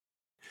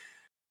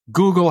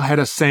Google had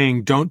a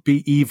saying, "Don't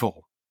be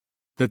evil,"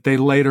 that they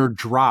later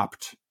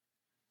dropped.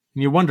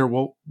 And you wonder,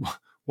 well,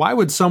 why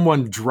would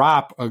someone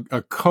drop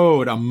a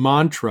code, a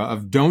mantra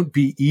of "don't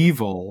be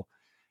evil"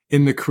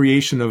 in the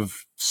creation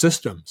of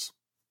systems?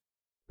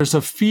 There's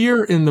a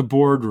fear in the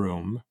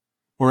boardroom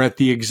or at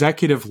the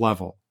executive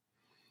level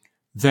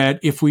that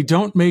if we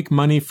don't make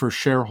money for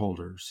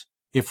shareholders,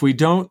 if we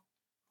don't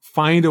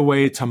find a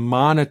way to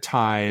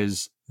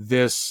monetize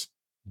this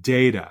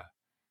data,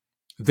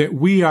 that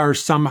we are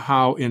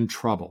somehow in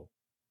trouble.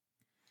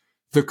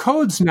 The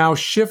codes now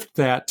shift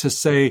that to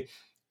say,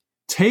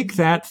 take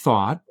that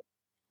thought,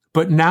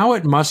 but now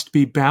it must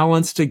be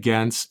balanced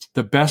against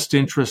the best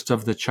interest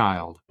of the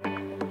child.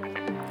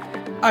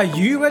 Are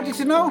you ready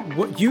to know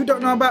what you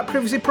don't know about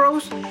Privacy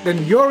Pros?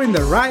 Then you're in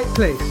the right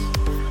place.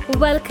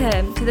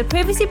 Welcome to the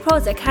Privacy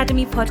Pros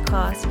Academy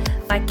podcast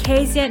by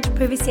Kazient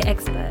Privacy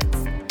Experts,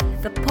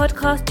 the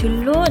podcast to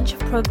launch,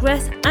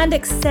 progress, and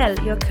excel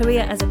your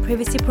career as a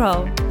privacy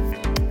pro.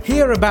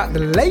 Hear about the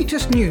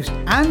latest news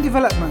and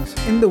developments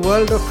in the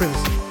world of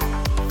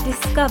privacy.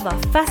 Discover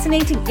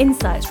fascinating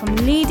insights from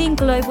leading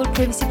global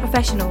privacy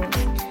professionals.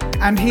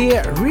 And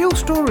hear real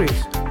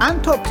stories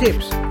and top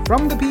tips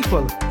from the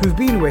people who've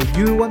been where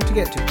you want to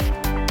get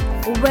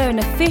to. We're an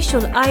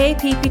official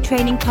IAPP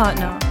training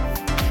partner.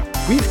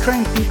 We've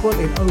trained people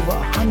in over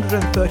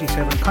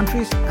 137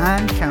 countries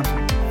and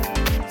counting.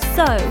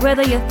 So,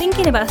 whether you're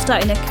thinking about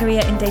starting a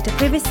career in data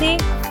privacy,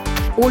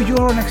 or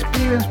you're an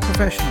experienced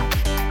professional,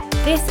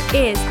 this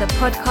is the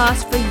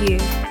podcast for you.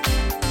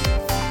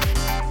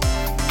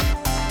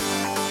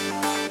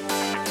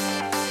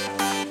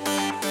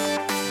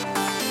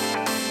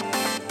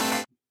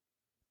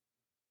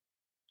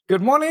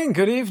 Good morning,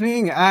 good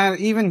evening, and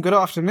even good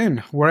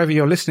afternoon, wherever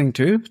you're listening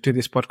to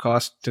this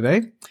podcast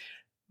today.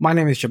 My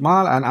name is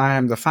Jamal, and I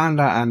am the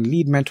founder and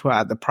lead mentor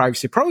at the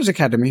Privacy Pros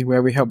Academy,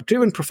 where we help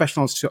driven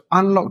professionals to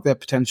unlock their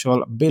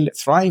potential, build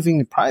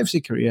thriving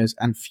privacy careers,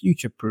 and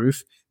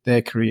future-proof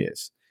their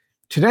careers.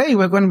 Today,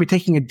 we're going to be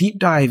taking a deep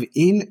dive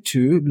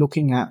into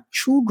looking at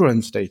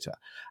children's data.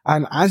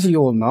 And as you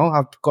all know,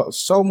 I've got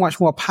so much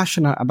more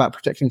passionate about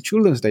protecting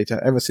children's data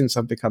ever since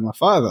I've become a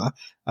father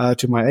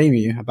to my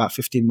Amy about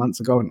 15 months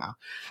ago now.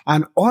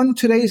 And on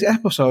today's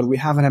episode, we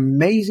have an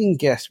amazing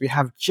guest. We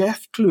have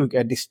Jeff Klug,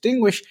 a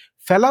distinguished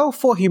Fellow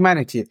for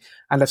Humanity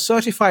and a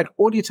certified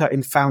auditor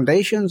in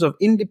Foundations of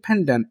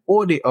Independent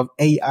Audit of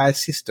AI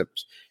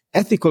Systems,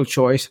 Ethical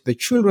Choice, the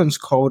Children's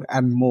Code,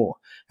 and more.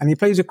 And he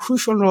plays a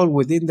crucial role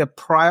within the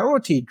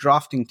priority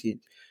drafting team.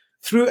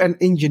 Through an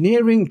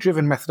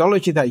engineering-driven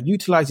methodology that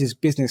utilizes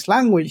business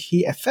language,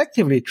 he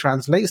effectively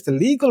translates the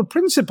legal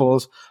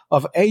principles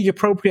of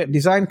age-appropriate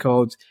design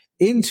codes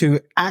into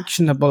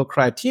actionable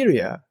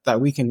criteria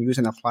that we can use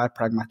and apply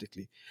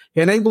pragmatically.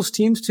 He enables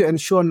teams to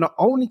ensure not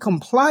only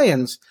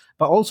compliance,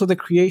 but also the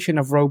creation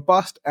of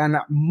robust and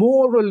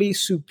morally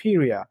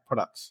superior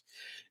products.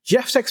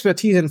 Jeff's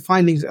expertise and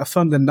findings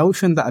affirm the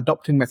notion that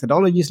adopting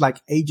methodologies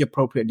like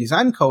age-appropriate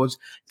design codes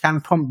can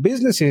prompt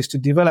businesses to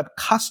develop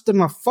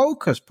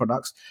customer-focused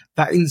products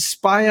that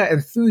inspire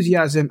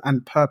enthusiasm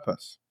and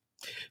purpose.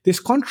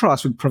 This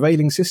contrasts with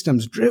prevailing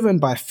systems driven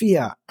by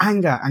fear,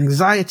 anger,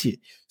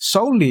 anxiety,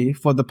 solely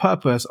for the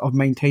purpose of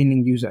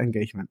maintaining user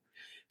engagement.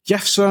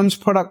 Jeff's firm's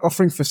product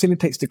offering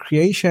facilitates the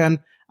creation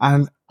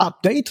and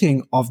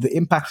updating of the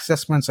impact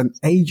assessments and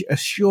age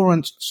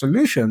assurance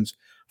solutions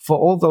for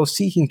all those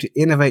seeking to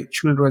innovate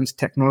children's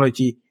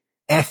technology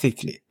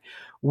ethically.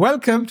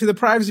 Welcome to the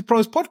Privacy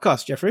Pros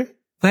podcast, Jeffrey.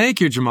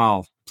 Thank you,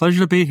 Jamal.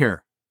 Pleasure to be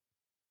here.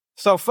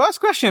 So first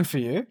question for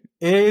you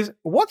is,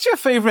 what's your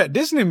favorite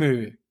Disney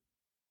movie?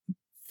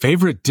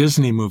 Favorite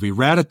Disney movie?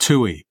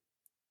 Ratatouille.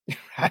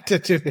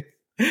 Ratatouille.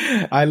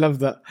 I love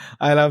that.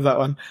 I love that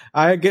one.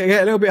 I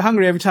get a little bit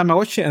hungry every time I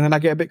watch it, and then I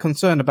get a bit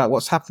concerned about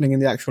what's happening in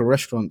the actual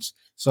restaurants.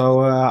 So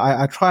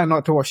I try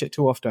not to watch it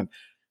too often.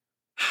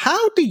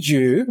 How did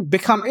you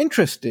become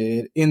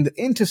interested in the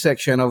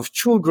intersection of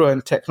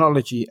children,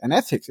 technology, and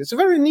ethics? It's a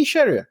very niche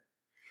area.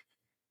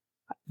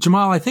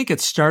 Jamal, I think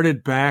it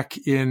started back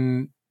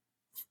in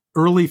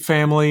early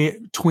family,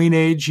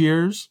 tween-age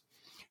years.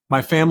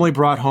 My family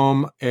brought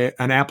home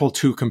an Apple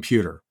II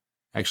computer.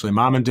 Actually,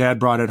 mom and dad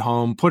brought it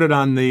home, put it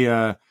on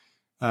the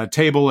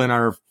table in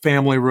our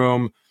family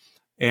room.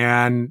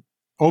 And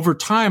over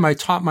time, I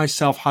taught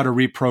myself how to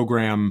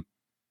reprogram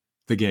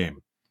the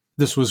game.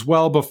 This was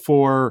well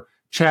before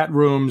chat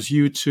rooms,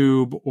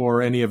 YouTube,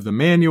 or any of the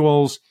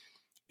manuals.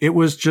 It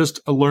was just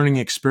a learning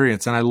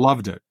experience, and I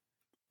loved it.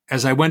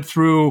 As I went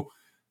through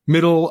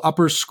middle,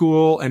 upper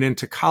school, and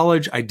into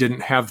college, I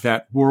didn't have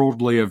that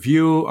worldly a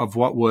view of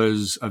what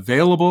was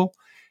available,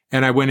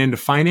 and I went into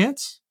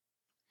finance.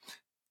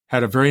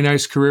 Had a very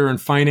nice career in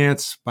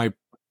finance. My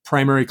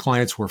primary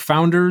clients were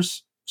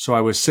founders, so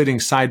I was sitting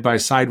side by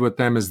side with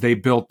them as they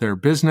built their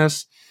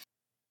business,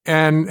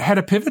 and had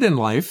a pivot in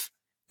life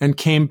and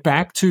came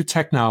back to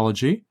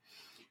technology.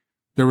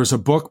 There was a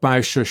book by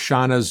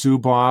Shoshana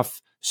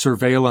Zuboff,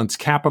 Surveillance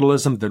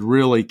Capitalism, that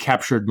really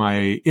captured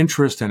my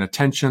interest and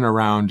attention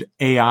around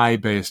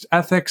AI-based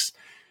ethics.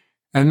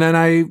 And then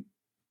I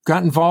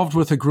got involved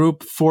with a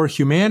group For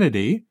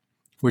Humanity,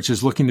 which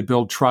is looking to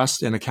build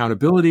trust and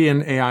accountability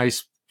in AI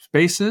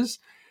spaces.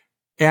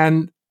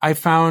 And I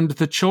found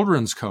the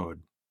Children's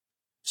Code.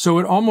 So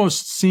it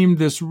almost seemed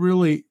this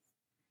really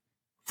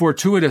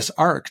fortuitous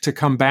arc to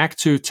come back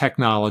to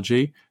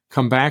technology,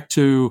 come back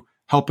to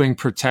helping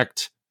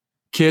protect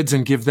kids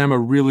and give them a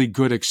really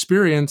good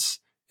experience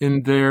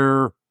in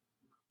their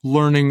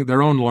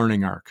own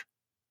learning arc.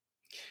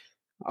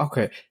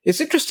 Okay.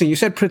 It's interesting. You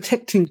said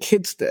protecting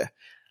kids there.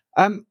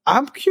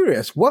 I'm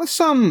curious, what are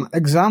some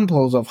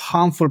examples of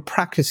harmful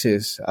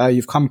practices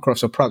you've come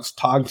across or products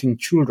targeting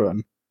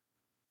children?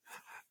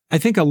 I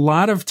think a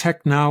lot of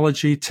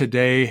technology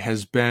today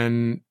has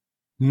been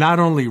not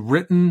only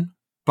written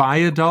by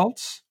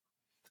adults,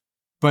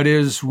 but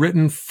is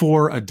written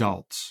for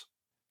adults.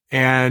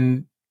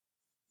 And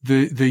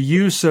the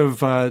use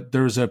of,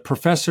 there's a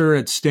professor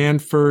at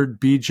Stanford,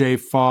 B.J.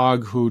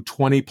 Fogg, who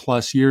 20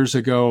 plus years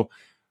ago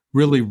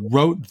really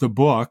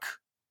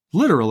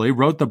literally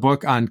wrote the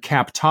book on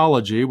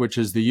captology, which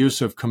is the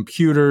use of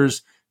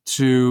computers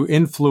to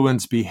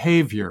influence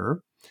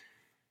behavior.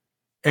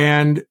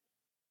 And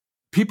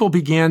people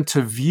began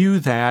to view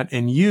that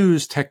and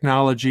use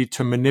technology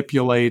to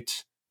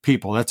manipulate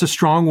people. That's a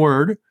strong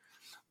word,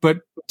 but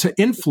to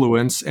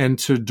influence and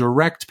to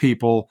direct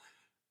people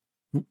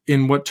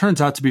in what turns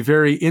out to be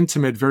very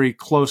intimate, very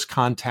close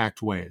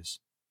contact ways.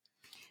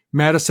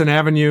 Madison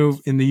Avenue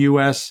in the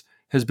U.S.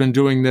 has been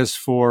doing this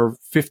for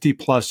 50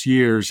 plus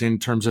years in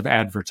terms of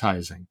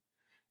advertising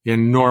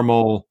in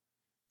normal,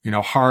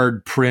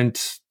 hard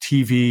print,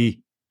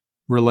 TV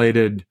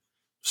related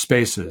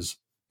spaces.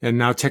 And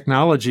now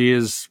technology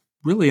is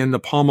really in the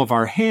palm of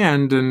our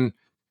hand, and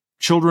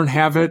children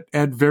have it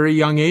at very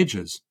young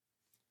ages.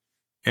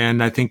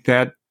 And I think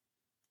that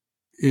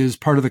is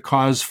part of the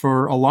cause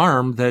for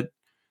alarm that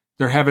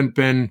there haven't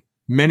been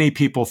many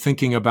people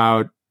thinking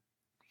about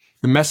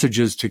the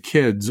messages to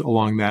kids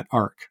along that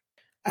arc.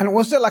 And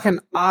was there like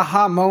an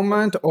aha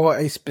moment or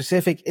a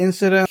specific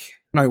incident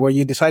where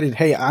you decided,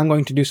 hey, I'm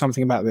going to do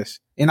something about this?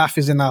 Enough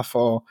is enough,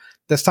 or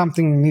there's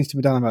something that needs to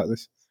be done about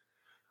this?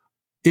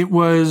 It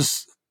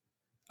was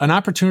an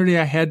opportunity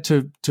I had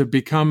to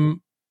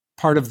become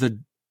part of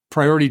the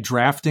priority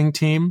drafting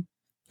team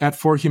at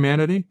For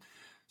Humanity.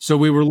 So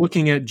we were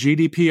looking at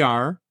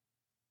GDPR,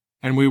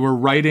 and we were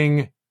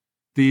writing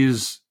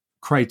these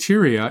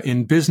criteria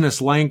in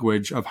business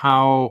language of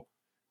how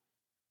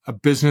a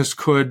business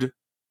could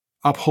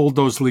uphold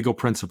those legal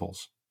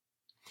principles.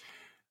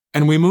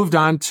 And we moved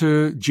on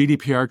to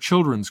GDPR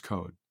Children's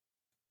Code.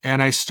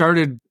 And I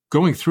started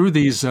going through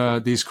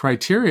these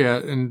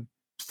criteria and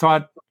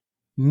thought,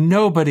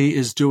 nobody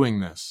is doing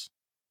this,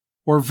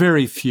 or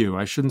very few.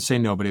 I shouldn't say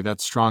nobody.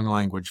 That's strong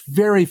language.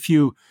 Very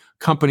few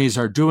companies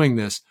are doing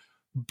this.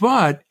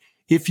 But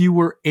if you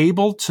were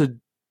able to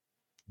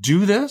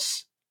do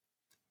this,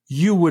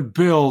 you would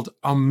build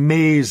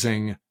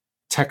amazing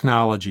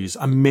technologies,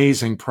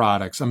 amazing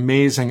products,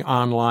 amazing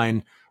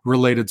online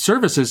related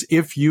services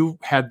if you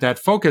had that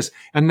focus.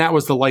 And that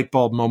was the light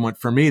bulb moment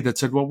for me that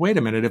said, well, wait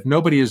a minute, if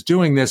nobody is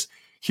doing this,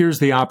 here's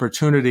the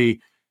opportunity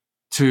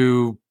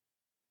to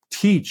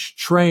teach,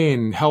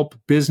 train, help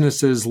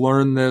businesses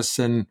learn this,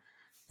 and,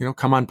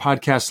 come on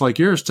podcasts like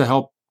yours to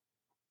help,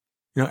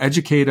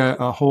 educate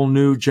a whole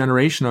new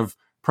generation of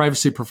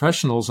privacy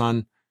professionals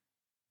on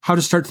how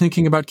to start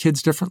thinking about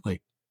kids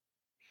differently.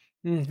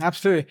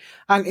 Absolutely.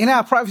 And in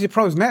our Privacy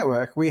Pros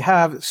network, we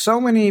have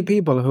so many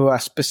people who are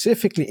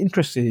specifically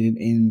interested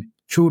in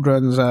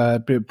children's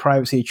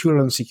privacy,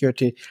 children's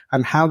security,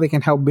 and how they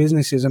can help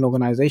businesses and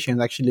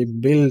organizations actually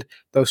build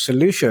those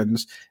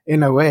solutions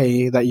in a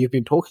way that you've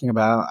been talking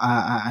about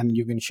and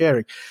you've been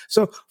sharing.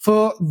 So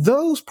for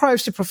those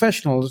privacy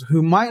professionals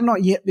who might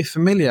not yet be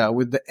familiar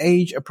with the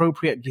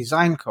age-appropriate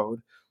design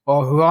code,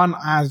 or who aren't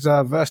as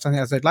versed on it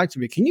as they'd like to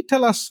be, can you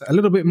tell us a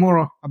little bit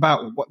more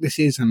about what this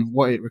is and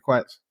what it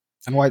requires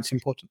and why it's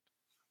important?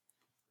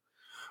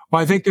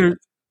 Well, I think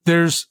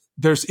there's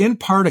in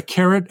part a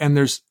carrot and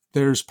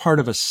there's part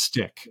of a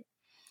stick.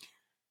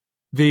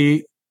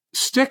 The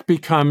stick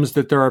becomes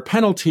that there are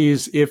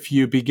penalties if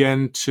you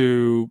begin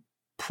to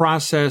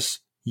process,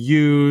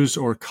 use,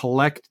 or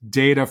collect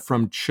data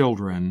from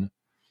children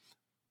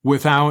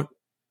without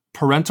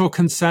parental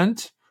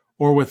consent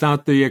or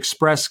without the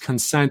express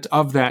consent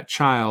of that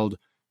child,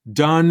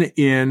 done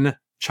in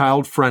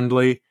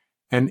child-friendly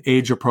and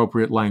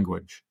age-appropriate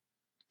language.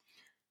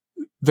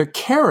 The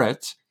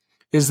carrot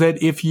is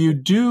that if you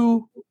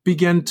do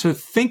begin to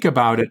think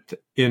about it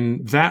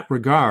in that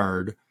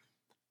regard,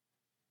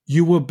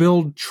 you will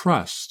build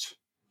trust.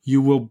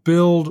 You will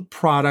build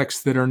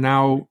products that are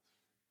now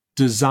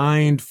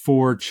designed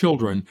for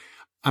children.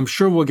 I'm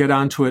sure we'll get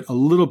onto it a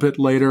little bit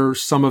later,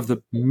 some of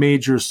the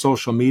major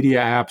social media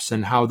apps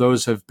and how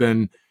those have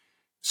been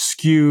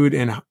skewed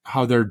and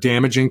how they're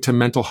damaging to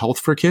mental health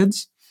for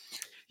kids.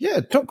 Yeah,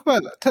 talk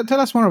about that. Tell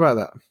us more about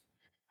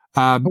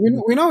that.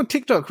 We know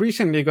TikTok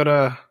recently got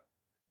a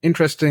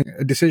interesting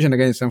decision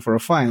against them for a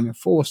fine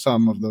for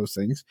some of those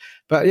things.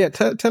 But yeah,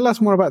 tell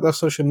us more about those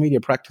social media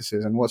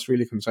practices and what's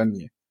really concerning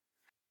you.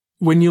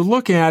 when you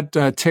look at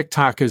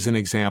TikTok as an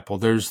example,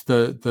 there's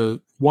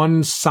the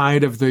one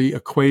side of the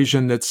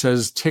equation that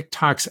says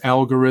TikTok's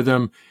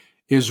algorithm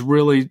is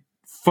really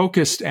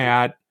focused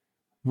at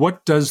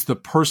what does the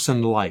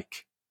person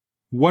like?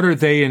 What are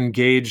they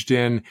engaged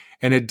in?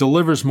 And it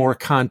delivers more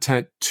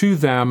content to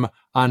them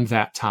on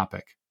that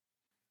topic.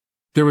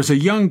 There was a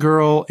young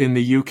girl in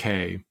the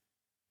UK,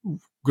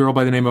 girl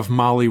by the name of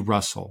Molly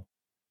Russell,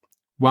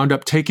 wound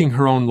up taking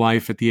her own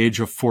life at the age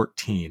of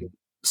 14.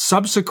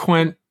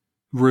 Subsequent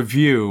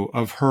review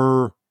of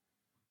her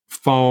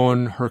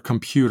phone, her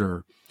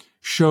computer,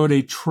 showed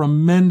a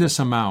tremendous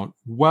amount,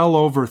 well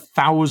over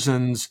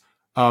thousands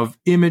of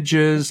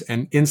images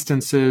and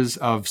instances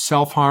of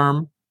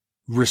self-harm,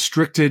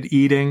 restricted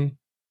eating,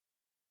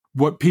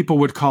 what people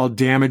would call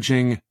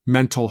damaging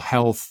mental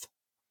health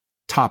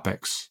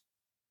topics.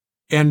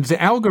 And the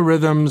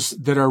algorithms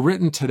that are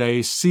written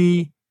today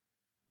see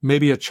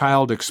maybe a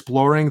child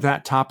exploring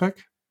that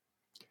topic,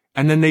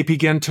 and then they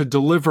begin to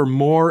deliver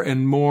more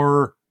and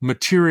more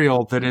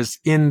material that is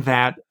in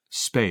that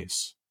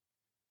space,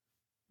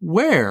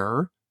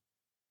 where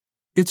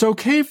it's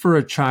okay for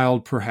a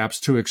child perhaps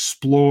to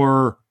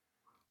explore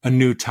a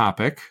new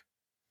topic,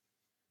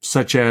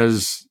 such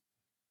as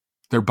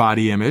their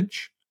body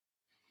image.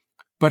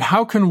 But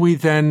how can we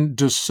then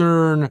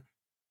discern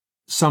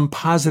some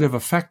positive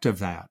effect of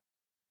that?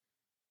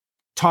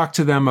 Talk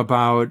to them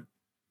about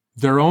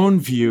their own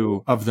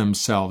view of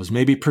themselves,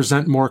 maybe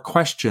present more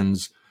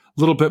questions, a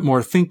little bit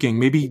more thinking,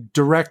 maybe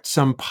direct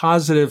some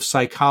positive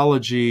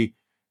psychology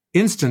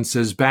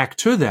instances back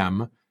to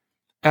them,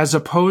 as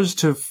opposed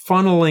to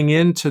funneling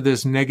into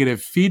this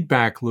negative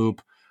feedback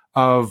loop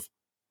of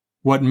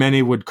what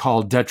many would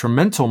call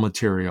detrimental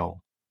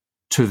material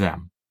to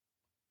them.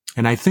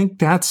 And I think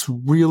that's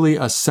really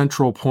a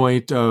central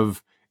point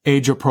of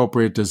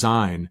age-appropriate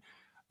design,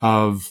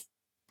 of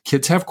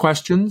kids have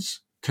questions.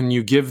 Can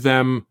you give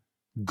them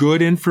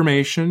good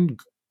information,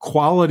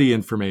 quality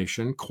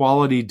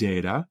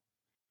data,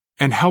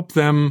 and help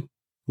them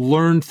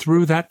learn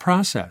through that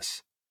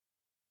process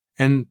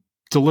and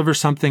deliver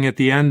something at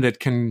the end that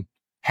can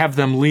have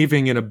them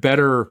leaving in a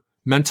better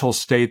mental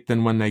state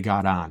than when they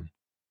got on?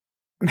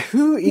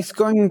 Who is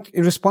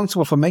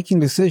responsible for making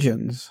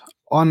decisions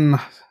on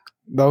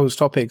those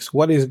topics?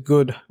 What is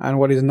good and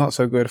what is not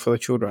so good for the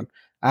children?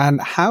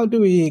 And how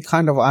do we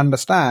kind of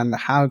understand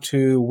how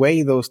to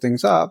weigh those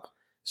things up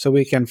so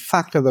we can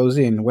factor those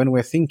in when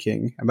we're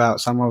thinking about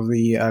some of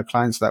the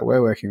clients that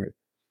we're working with?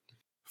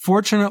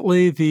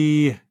 Fortunately,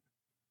 the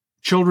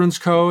Children's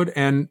Code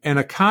and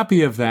a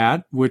copy of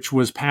that, which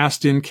was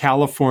passed in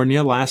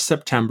California last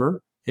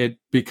September, it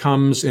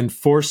becomes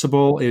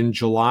enforceable in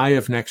July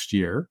of next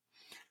year.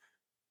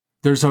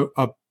 There's a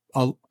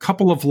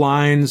couple of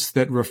lines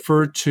that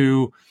refer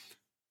to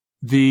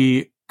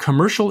the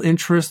commercial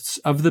interests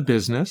of the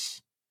business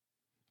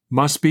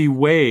must be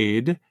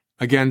weighed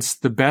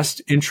against the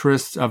best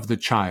interests of the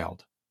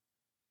child,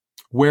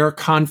 where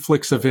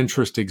conflicts of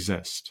interest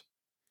exist.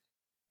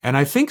 And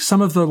I think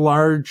some of the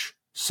large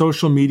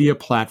social media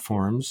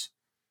platforms,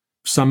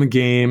 some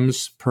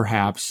games,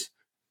 perhaps,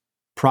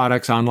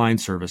 products, online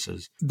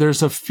services,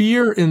 there's a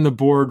fear in the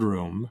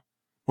boardroom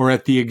or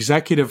at the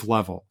executive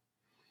level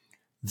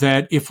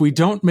that if we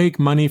don't make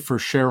money for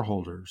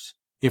shareholders,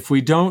 if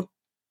we don't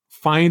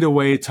find a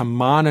way to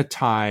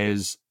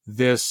monetize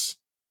this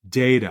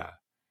data,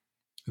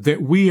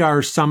 that we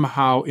are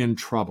somehow in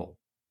trouble.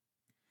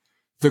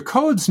 The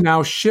codes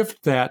now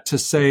shift that to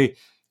say,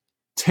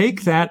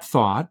 take that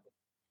thought,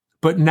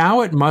 but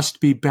now it must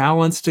be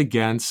balanced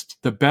against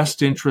the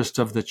best interest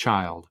of the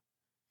child.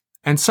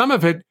 And some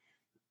of it,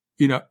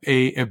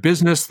 a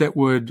business that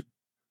would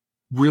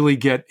really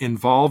get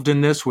involved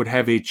in this would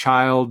have a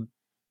child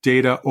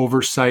data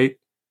oversight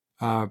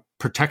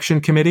protection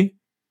committee,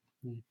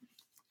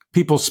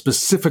 people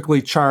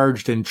specifically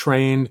charged and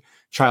trained,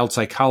 child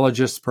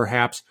psychologists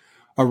perhaps,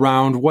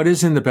 around what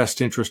is in the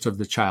best interest of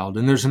the child.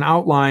 And there's an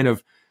outline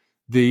of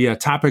the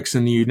topics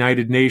in the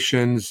United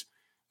Nations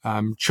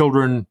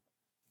children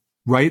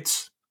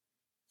rights.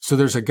 So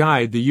there's a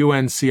guide, the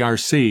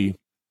UNCRC,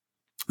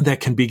 that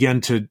can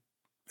begin to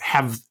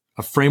have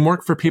a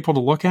framework for people to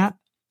look at.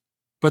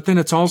 But then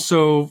it's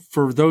also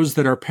for those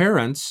that are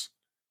parents,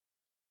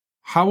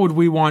 how would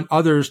we want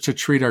others to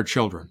treat our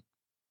children?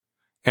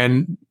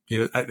 And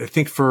I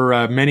think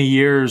for many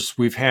years,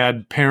 we've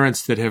had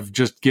parents that have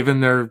just given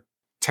their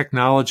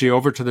technology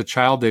over to the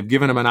child. They've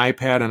given them an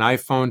iPad, an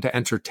iPhone to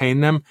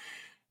entertain them,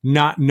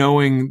 not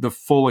knowing the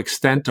full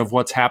extent of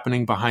what's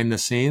happening behind the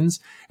scenes.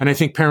 And I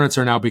think parents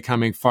are now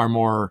becoming far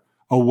more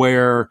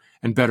aware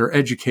and better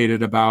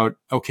educated about,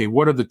 okay,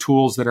 what are the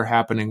tools that are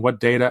happening? What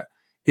data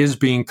is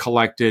being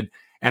collected?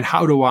 And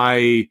how do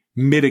I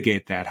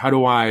mitigate that? How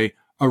do I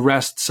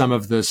arrest some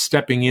of the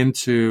stepping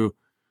into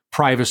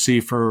privacy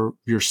for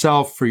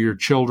yourself, for your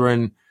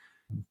children,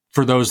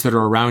 for those that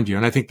are around you?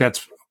 And I think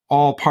that's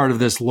all part of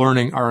this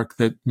learning arc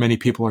that many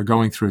people are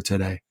going through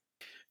today.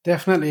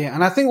 Definitely.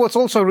 And I think what's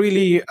also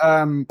really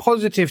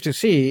positive to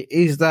see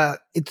is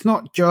that it's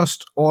not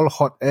just all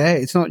hot air.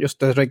 It's not just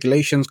there's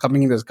regulations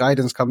coming in, there's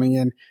guidance coming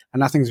in, and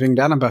nothing's being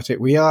done about it.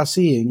 We are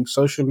seeing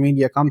social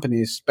media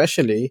companies,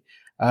 especially,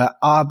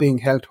 are being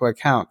held to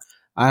account.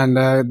 And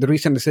the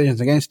recent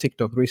decisions against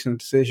TikTok, recent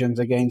decisions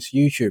against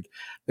YouTube,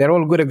 they're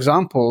all good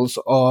examples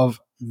of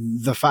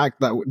the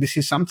fact that this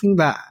is something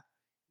that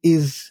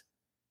is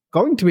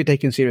going to be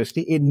taken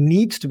seriously. It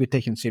needs to be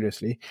taken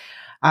seriously.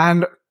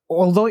 And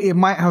although it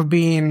might have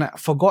been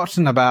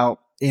forgotten about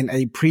in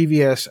a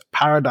previous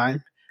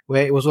paradigm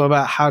where it was all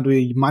about how do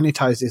we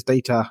monetize this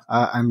data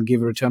and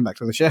give a return back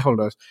to the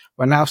shareholders,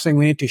 we're now saying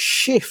we need to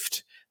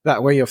shift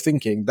that way of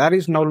thinking. That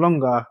is no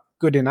longer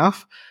good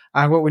enough.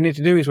 And what we need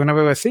to do is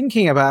whenever we're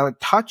thinking about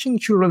touching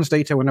children's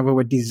data, whenever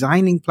we're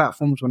designing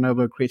platforms,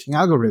 whenever we're creating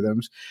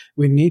algorithms,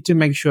 we need to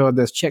make sure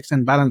there's checks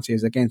and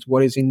balances against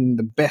what is in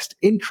the best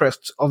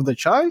interests of the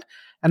child,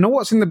 and not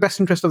what's in the best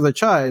interest of the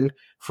child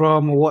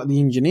from what the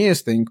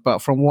engineers think, but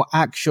from what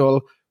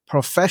actual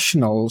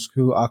professionals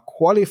who are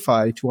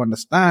qualified to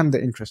understand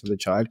the interest of the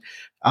child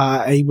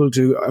are able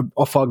to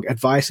offer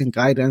advice and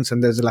guidance.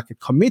 And there's like a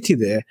committee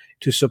there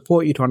to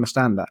support you to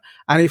understand that.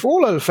 And if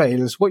all else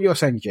fails, what you're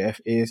saying, Jeff,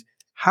 is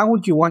how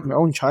would you want your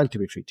own child to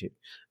be treated?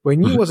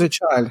 When you was a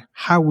child,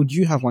 how would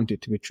you have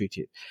wanted to be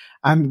treated?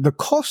 And the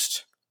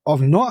cost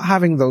of not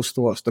having those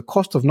thoughts, the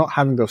cost of not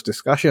having those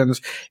discussions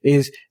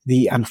is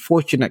the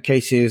unfortunate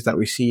cases that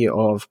we see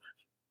of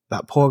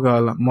that poor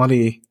girl,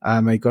 Molly,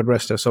 may God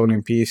rest her soul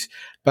in peace.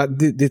 But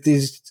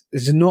this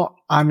is not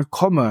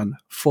uncommon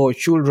for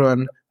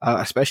children,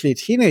 especially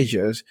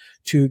teenagers,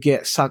 to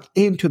get sucked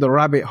into the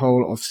rabbit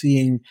hole of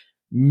seeing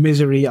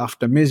misery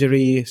after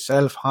misery,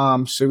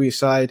 self-harm,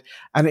 suicide.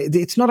 And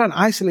it's not an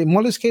isolated,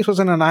 Molly's case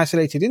wasn't an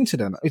isolated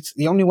incident. It's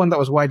the only one that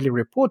was widely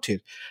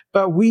reported.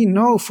 But we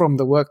know from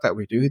the work that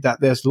we do that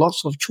there's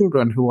lots of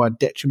children who are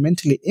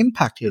detrimentally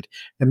impacted.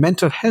 Their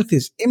mental health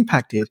is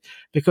impacted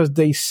because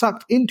they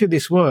sucked into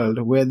this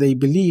world where they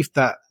believe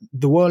that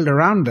the world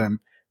around them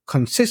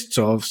consists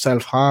of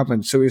self-harm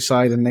and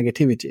suicide and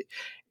negativity.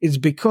 It's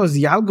because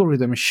the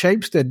algorithm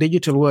shapes their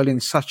digital world in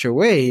such a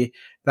way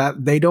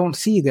that they don't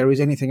see there is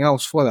anything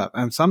else for that.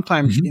 And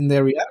sometimes in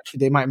their reality,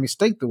 they might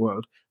mistake the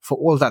world for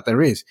all that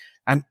there is.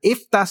 And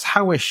if that's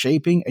how we're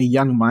shaping a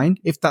young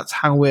mind, if that's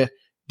how we're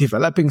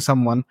developing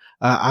someone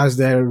as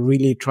they're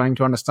really trying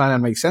to understand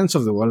and make sense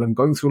of the world and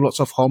going through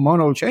lots of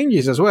hormonal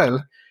changes as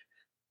well,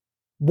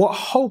 what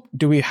hope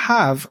do we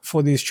have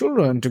for these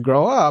children to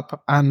grow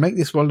up and make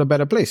this world a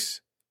better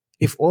place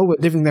if all we're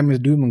giving them is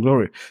doom and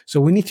glory?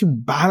 So we need to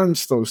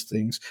balance those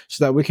things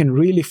so that we can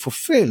really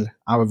fulfill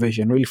our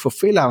vision, really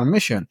fulfill our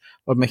mission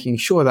of making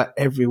sure that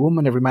every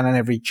woman, every man, and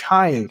every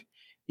child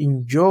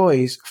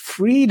enjoys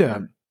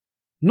freedom,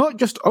 not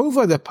just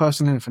over their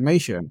personal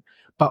information,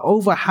 but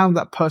over how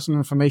that personal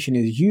information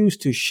is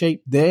used to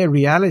shape their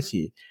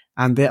reality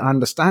and their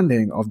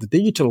understanding of the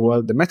digital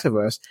world, the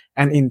metaverse,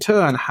 and in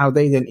turn, how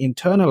they then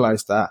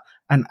internalize that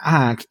and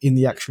act in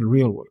the actual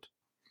real world.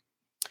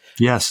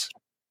 Yes.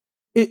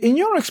 In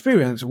your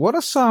experience, what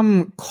are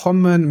some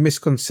common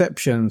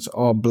misconceptions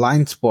or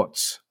blind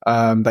spots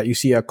that you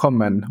see are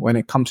common when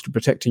it comes to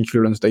protecting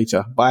children's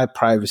data by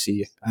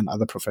privacy and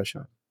other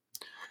professionals?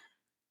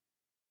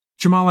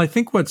 Jamal, I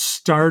think what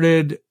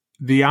started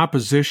the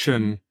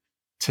opposition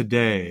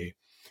today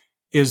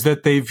is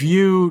that they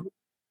view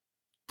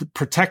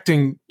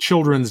protecting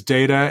children's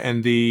data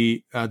and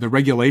the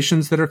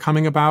regulations that are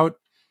coming about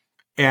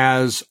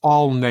as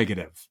all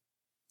negative,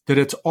 that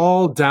it's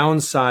all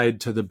downside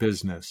to the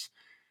business.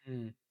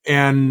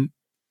 And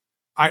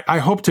I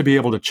hope to be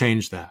able to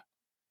change that.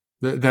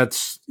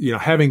 That's,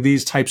 having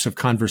these types of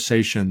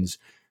conversations,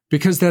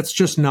 because that's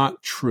just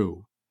not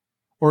true,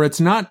 or it's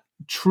not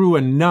true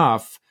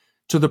enough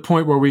to the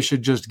point where we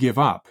should just give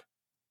up.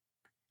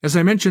 As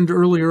I mentioned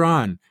earlier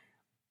on,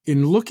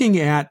 in looking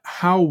at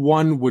how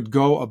one would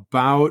go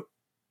about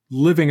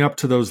living up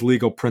to those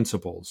legal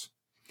principles,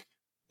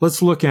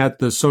 let's look at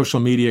the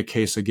social media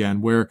case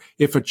again, where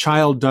if a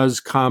child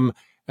does come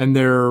and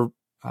they're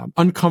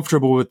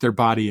uncomfortable with their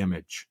body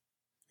image,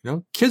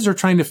 kids are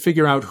trying to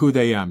figure out who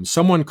they are.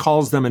 Someone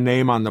calls them a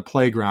name on the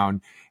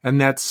playground, and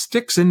that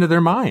sticks into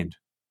their mind,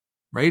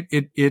 right?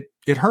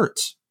 It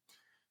hurts.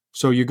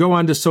 So you go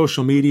onto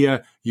social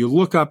media, you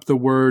look up the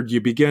word,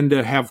 you begin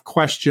to have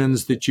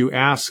questions that you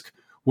ask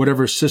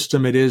whatever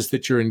system it is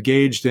that you're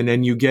engaged in,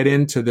 and you get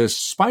into this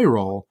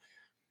spiral.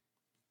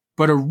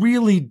 But a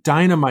really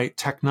dynamite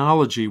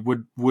technology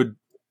would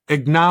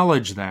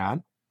acknowledge that,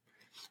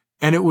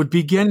 and it would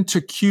begin to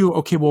cue,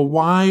 okay, well,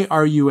 why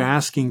are you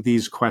asking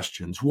these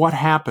questions? What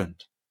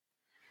happened?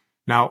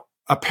 Now,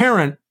 a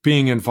parent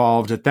being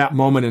involved at that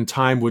moment in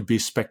time would be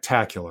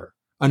spectacular.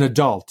 An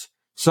adult,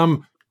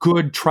 some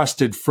good,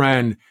 trusted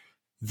friend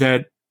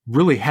that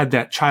really had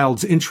that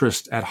child's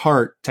interest at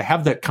heart to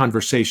have that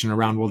conversation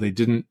around, well,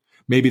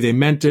 maybe they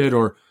meant it,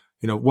 or,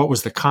 what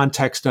was the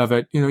context of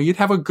it? You'd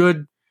have a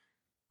good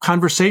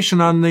conversation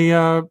on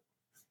the,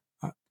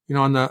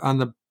 on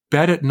the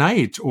bed at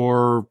night,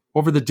 or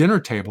over the dinner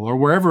table, or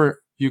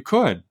wherever you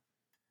could.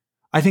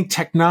 I think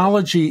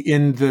technology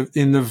in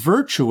the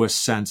virtuous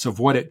sense of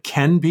what it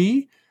can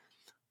be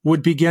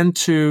would begin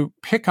to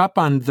pick up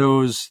on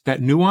that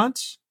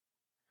nuance,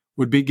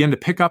 would begin to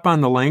pick up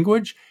on the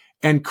language,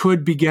 and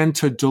could begin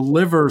to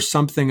deliver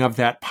something of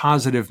that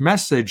positive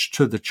message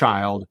to the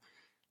child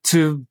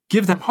to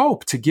give them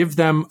hope, to give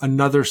them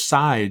another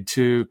side,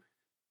 to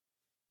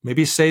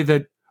maybe say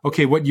that,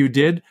 okay, what you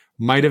did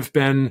might have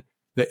been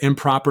the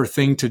improper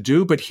thing to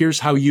do, but here's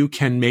how you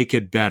can make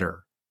it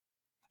better.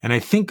 And I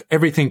think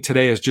everything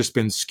today has just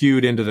been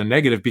skewed into the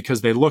negative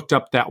because they looked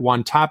up that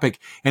one topic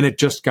and it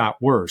just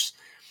got worse.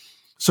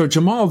 So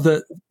Jamal,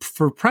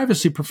 for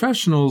privacy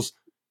professionals,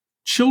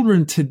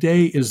 children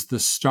today is the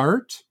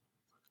start.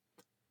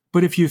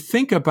 But if you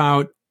think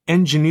about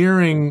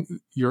engineering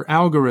your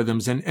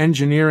algorithms and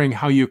engineering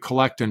how you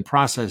collect and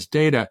process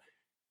data,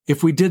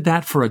 if we did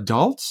that for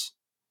adults,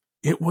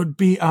 it would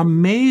be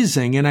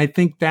amazing. And I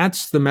think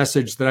that's the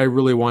message that I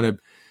really wanted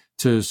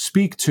to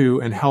speak to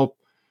and help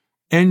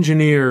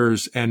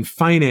engineers and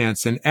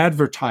finance and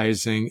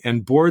advertising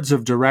and boards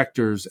of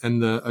directors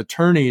and the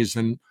attorneys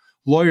and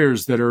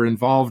lawyers that are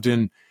involved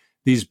in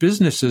these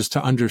businesses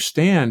to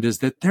understand, is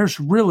that there's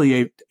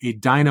really a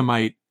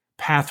dynamite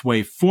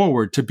pathway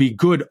forward to be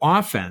good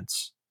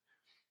offense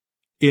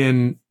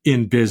in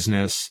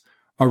business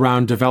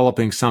around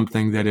developing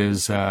something that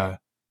is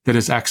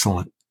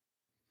excellent.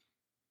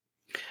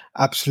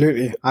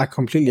 Absolutely. I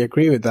completely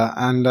agree with that.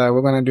 And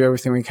we're going to do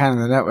everything we can in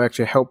the network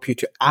to help you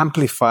to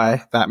amplify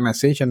that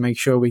message and make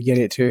sure we get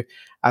it to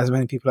as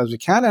many people as we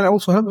can, and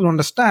also help them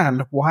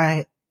understand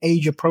why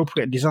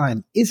age-appropriate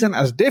design isn't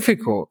as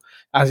difficult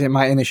as it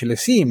might initially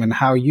seem, and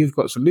how you've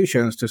got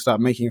solutions to start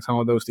making some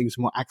of those things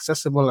more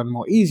accessible and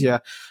more easier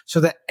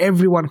so that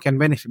everyone can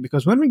benefit.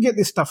 Because when we get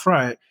this stuff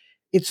right,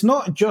 it's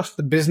not just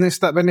the business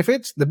that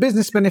benefits. The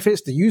business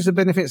benefits, the user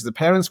benefits, the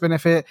parents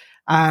benefit,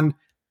 and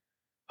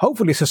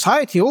hopefully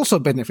society also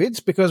benefits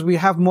because we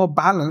have more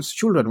balanced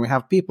children. We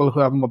have people who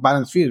have more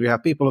balanced views. We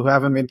have people who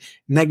haven't been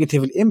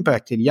negatively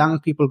impacted. Young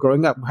people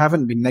growing up who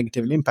haven't been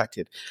negatively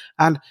impacted.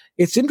 And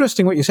it's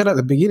interesting what you said at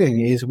the beginning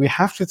is we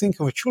have to think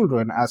of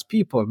children as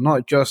people,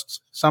 not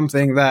just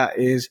something that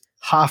is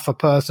half a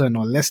person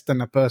or less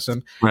than a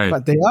person, right,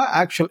 but they are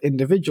actual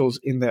individuals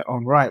in their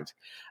own right.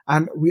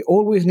 And we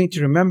always need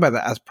to remember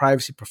that as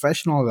privacy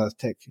professionals, as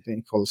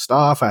technical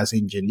staff, as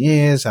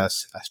engineers,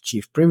 as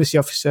chief privacy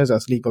officers,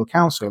 as legal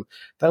counsel,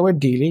 that we're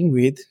dealing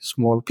with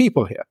small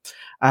people here.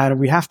 And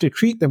we have to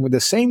treat them with the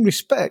same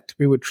respect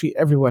we would treat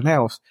everyone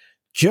else,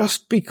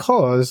 just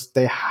because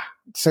they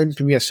seem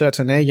to be a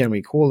certain age and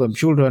we call them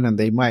children and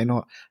they might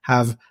not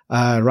have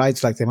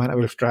rights, like they might not be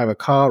able to drive a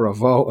car or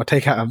vote or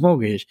take out a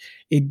mortgage.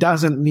 It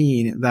doesn't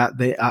mean that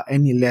they are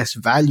any less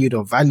valued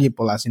or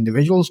valuable as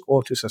individuals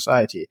or to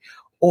society,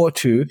 or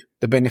to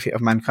the benefit of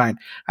mankind.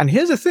 And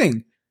here's the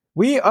thing.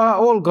 We are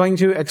all going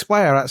to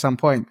expire at some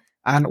point.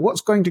 And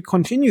what's going to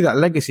continue that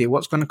legacy,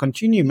 what's going to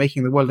continue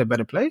making the world a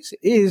better place,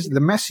 is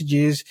the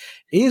messages,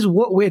 is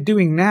what we're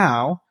doing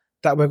now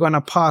that we're going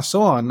to pass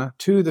on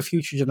to the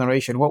future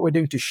generation, what we're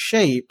doing to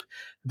shape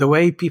the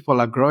way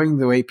people are growing,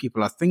 the way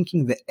people are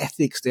thinking, the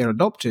ethics they're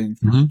adopting,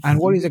 and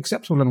what is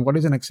acceptable and what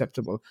isn't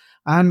acceptable.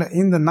 And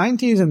in the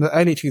 90s and the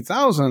early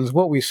 2000s,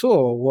 what we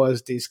saw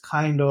was this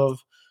kind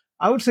of,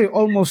 I would say,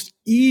 almost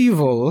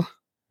evil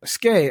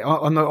scale,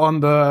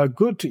 on the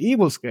good to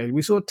evil scale.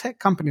 We saw tech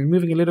companies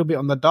moving a little bit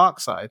on the dark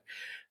side.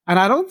 And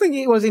I don't think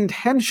it was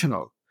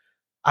intentional.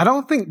 I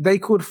don't think they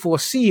could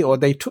foresee, or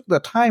they took the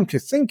time to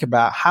think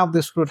about how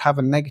this would have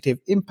a negative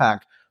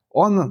impact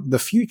on the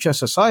future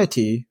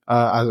society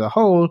as a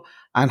whole,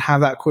 and how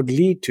that could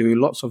lead to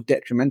lots of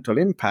detrimental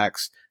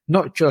impacts,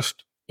 not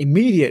just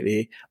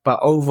immediately, but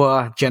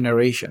over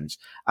generations.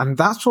 And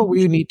that's what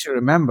we need to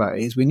remember,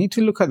 is we need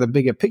to look at the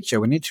bigger picture.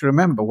 We need to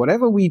remember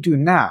whatever we do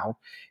now,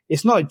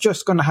 it's not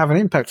just going to have an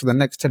impact for the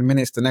next 10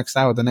 minutes, the next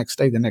hour, the next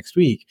day, the next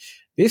week.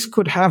 This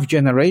could have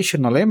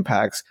generational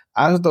impacts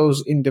as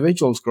those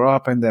individuals grow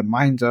up and their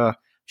minds are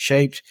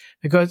shaped,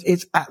 because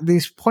it's at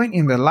this point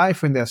in their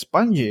life when they're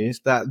sponges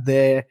that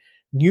their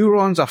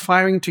neurons are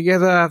firing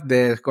together.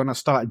 They're going to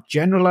start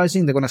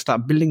generalizing. They're going to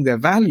start building their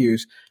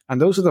values. And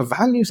those are the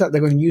values that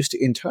they're going to use to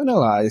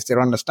internalize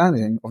their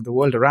understanding of the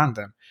world around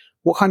them.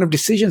 What kind of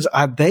decisions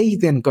are they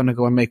then going to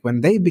go and make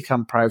when they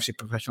become privacy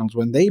professionals,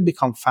 when they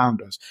become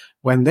founders,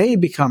 when they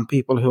become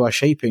people who are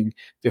shaping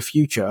the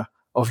future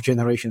of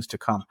generations to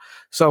come?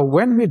 So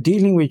when we're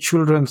dealing with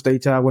children's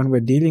data, when we're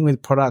dealing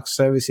with products,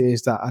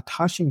 services that are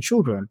touching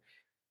children,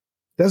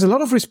 there's a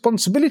lot of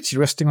responsibility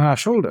resting on our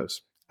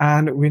shoulders.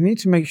 And we need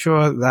to make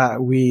sure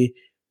that we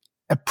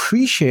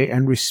appreciate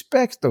and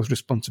respect those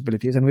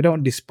responsibilities and we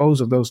don't dispose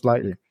of those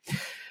lightly.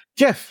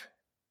 Jeff,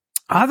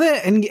 are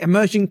there any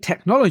emerging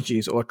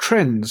technologies or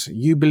trends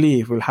you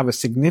believe will have a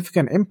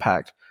significant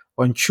impact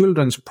on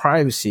children's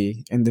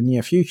privacy in the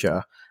near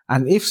future?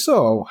 And if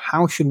so,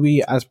 how should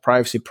we as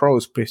privacy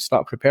pros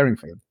start preparing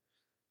for them?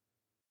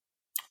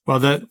 Well,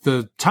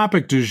 the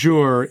topic du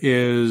jour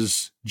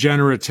is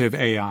generative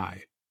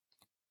AI.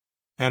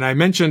 And I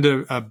mentioned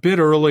a bit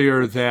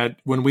earlier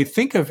that when we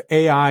think of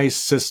AI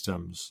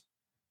systems,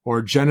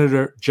 or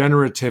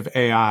generative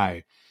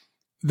AI.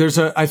 There's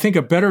I think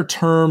a better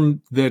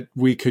term that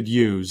we could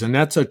use, and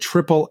that's a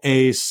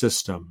AAA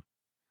system.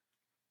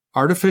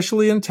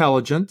 Artificially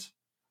intelligent,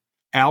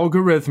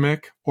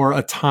 algorithmic, or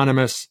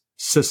autonomous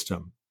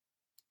system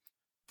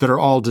that are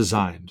all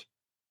designed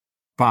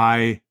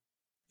by,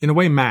 in a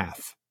way,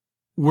 math.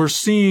 We're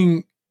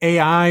seeing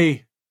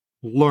AI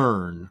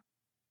learn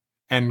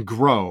and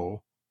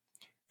grow,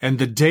 and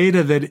the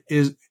data that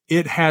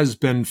it has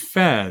been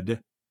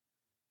fed,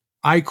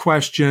 I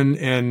question,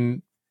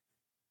 and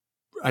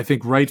I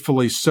think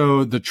rightfully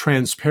so, the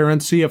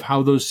transparency of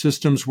how those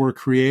systems were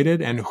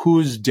created and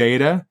whose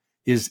data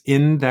is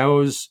in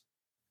those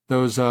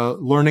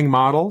learning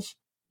models,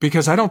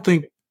 because I don't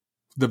think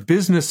the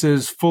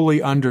businesses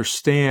fully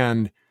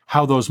understand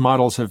how those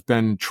models have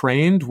been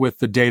trained with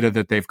the data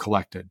that they've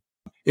collected.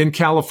 In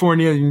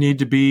California, you need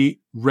to be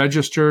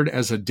registered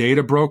as a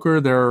data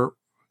broker.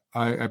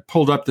 I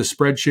pulled up the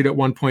spreadsheet at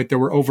one point. There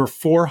were over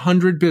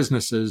 400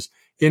 businesses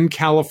in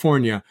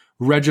California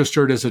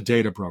registered as a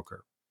data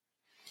broker.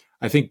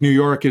 I think New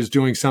York is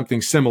doing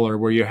something similar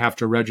where you have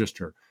to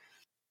register.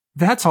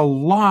 That's a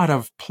lot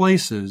of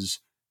places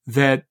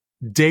that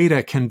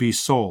data can be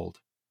sold.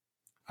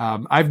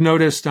 I've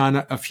noticed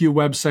on a few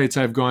websites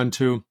I've gone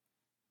to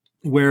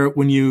where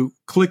when you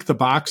click the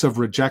box of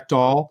reject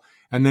all,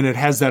 and then it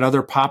has that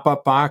other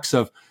pop-up box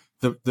of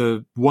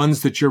the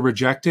ones that you're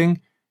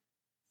rejecting,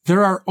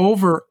 there are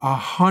over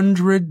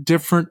 100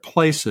 different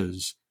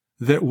places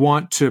that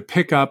want to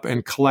pick up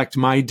and collect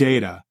my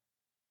data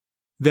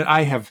that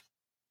I have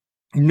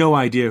no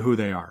idea who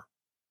they are.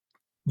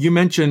 You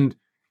mentioned,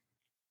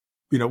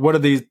 what are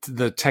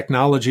the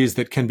technologies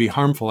that can be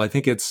harmful? I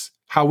think it's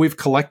how we've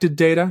collected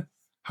data,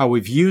 how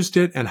we've used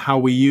it, and how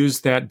we use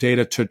that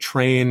data to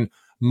train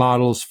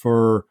models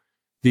for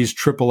these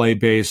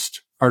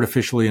AAA-based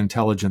artificially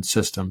intelligent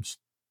systems.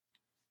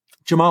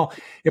 Jamal,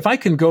 if I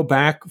can go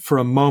back for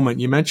a moment,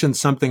 you mentioned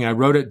something, I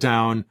wrote it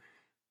down,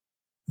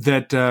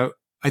 that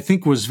I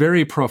think was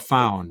very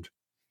profound.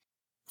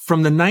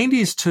 From the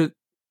 90s to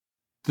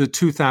the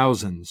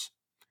 2000s,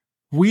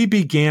 we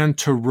began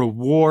to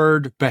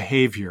reward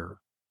behavior.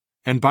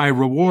 And by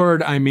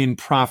reward, I mean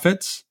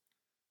profits,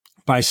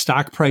 by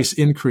stock price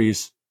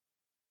increase,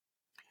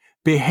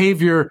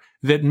 behavior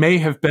that may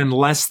have been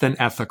less than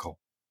ethical.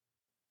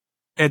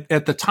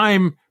 At the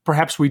time,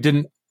 perhaps we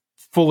didn't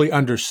fully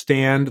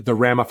understand the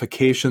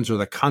ramifications or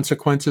the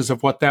consequences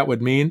of what that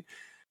would mean.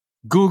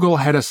 Google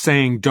had a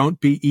saying, "Don't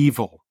be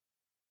evil,"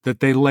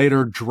 that they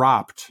later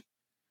dropped.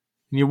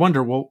 And you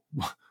wonder, well,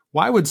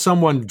 why would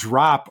someone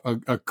drop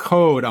a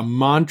code, a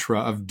mantra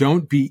of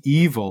 "don't be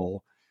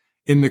evil"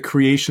 in the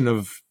creation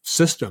of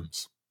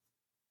systems,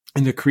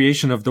 in the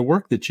creation of the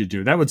work that you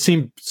do? That would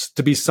seem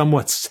to be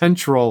somewhat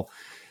central,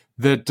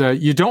 that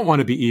you don't want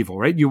to be evil,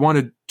 right? You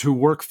wanted to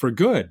work for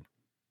good.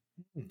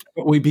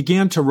 But we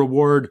began to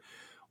reward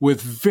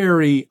with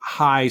very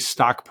high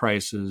stock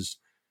prices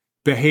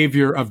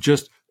behavior of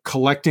just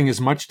collecting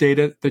as much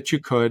data that you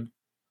could,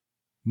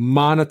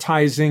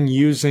 monetizing,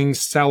 using,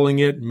 selling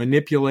it,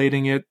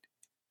 manipulating it,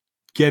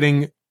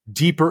 getting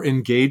deeper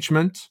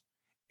engagement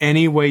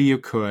any way you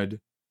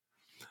could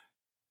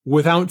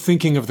without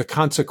thinking of the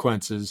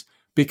consequences,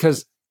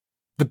 because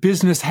the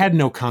business had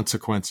no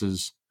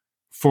consequences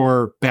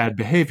for bad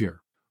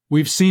behavior.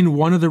 We've seen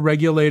one of the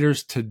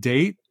regulators to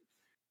date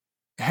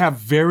have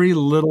very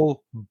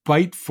little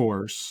bite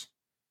force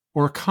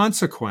or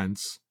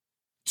consequence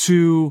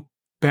to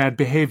bad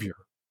behavior.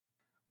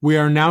 We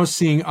are now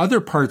seeing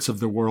other parts of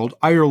the world.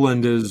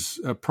 Ireland is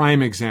a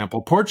prime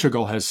example.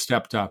 Portugal has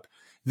stepped up.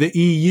 The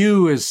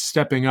EU is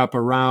stepping up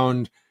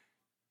around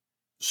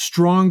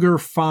stronger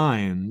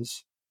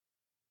fines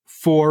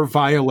for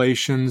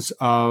violations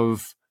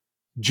of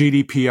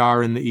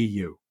GDPR in the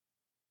EU.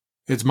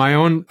 It's my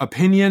own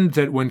opinion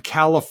that when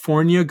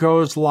California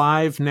goes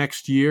live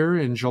next year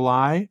in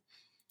July,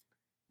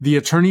 the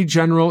Attorney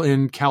General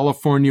in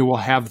California will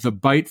have the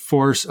bite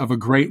force of a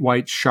great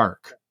white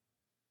shark.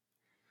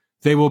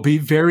 They will be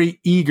very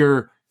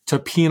eager to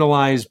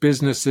penalize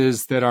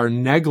businesses that are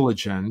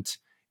negligent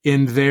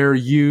in their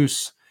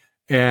use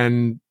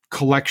and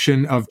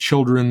collection of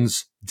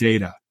children's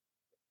data.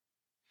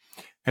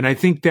 And I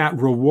think that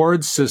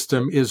reward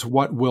system is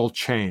what will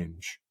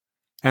change.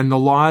 And the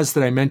laws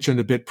that I mentioned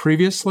a bit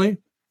previously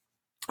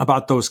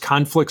about those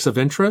conflicts of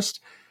interest,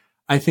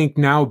 I think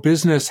now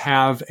business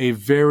have a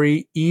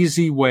very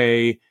easy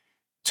way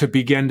to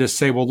begin to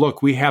say, well,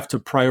 look, we have to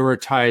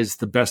prioritize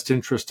the best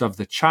interest of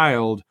the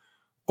child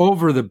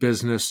over the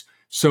business.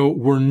 So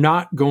we're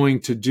not going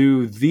to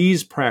do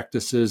these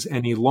practices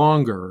any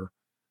longer,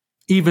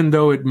 even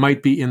though it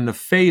might be in the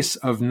face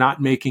of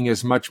not making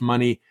as much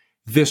money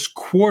this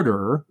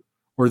quarter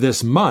or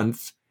this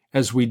month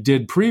as we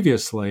did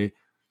previously.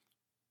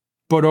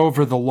 But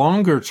over the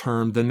longer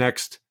term, the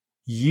next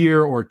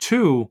year or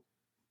two,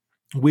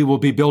 we will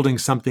be building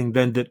something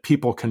then that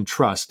people can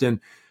trust. And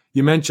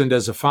you mentioned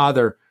as a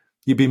father,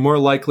 you'd be more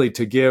likely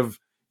to give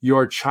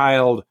your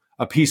child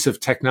a piece of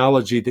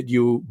technology that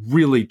you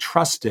really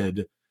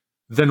trusted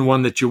than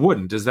one that you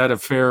wouldn't. Is that a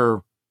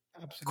fair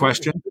Absolutely.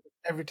 question?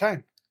 Every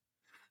time.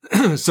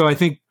 So I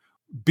think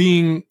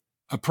being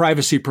a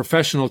privacy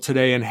professional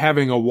today and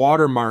having a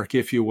watermark,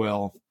 if you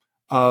will,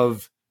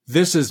 of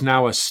this is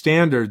now a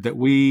standard that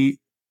we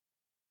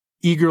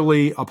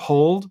eagerly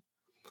uphold,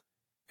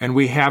 and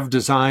we have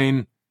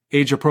design,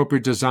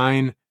 age-appropriate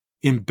design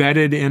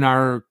embedded in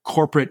our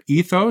corporate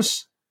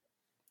ethos,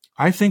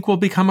 I think will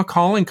become a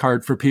calling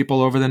card for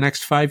people over the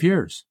next 5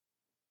 years.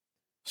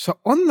 So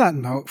on that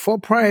note, for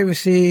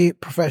privacy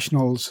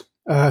professionals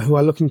who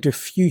are looking to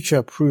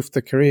future-proof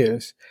their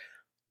careers,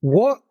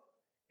 what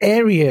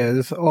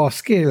areas or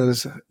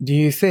skills do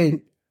you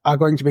think are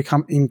going to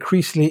become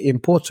increasingly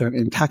important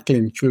in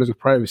tackling children's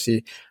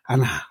privacy?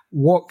 And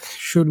what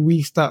should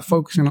we start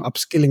focusing on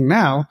upskilling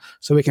now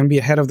so we can be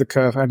ahead of the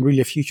curve and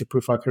really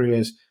future-proof our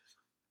careers?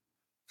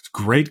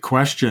 Great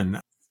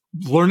question.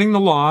 Learning the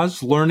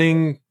laws,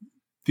 learning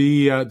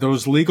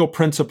those legal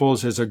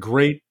principles is a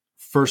great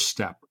first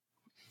step.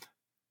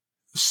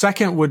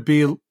 Second would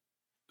be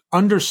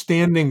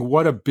understanding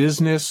what a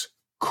business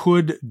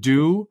could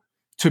do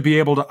to be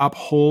able to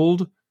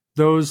uphold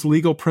those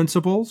legal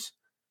principles.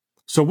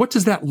 So what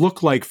does that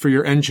look like for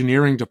your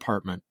engineering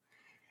department?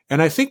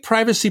 And I think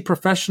privacy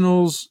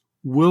professionals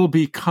will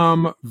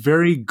become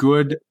very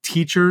good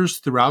teachers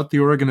throughout the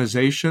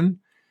organization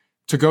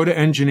to go to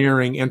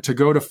engineering and to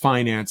go to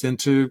finance and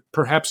to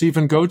perhaps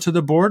even go to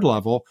the board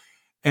level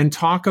and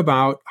talk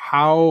about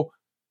how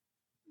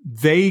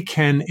they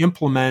can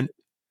implement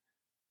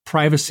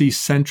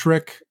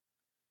privacy-centric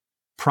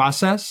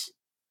process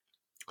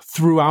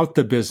throughout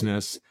the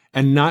business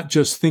and not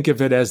just think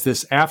of it as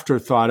this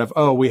afterthought of,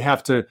 oh, we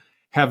have to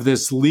have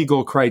this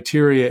legal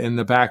criteria in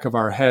the back of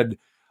our head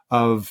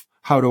of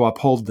how to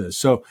uphold this.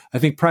 So I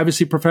think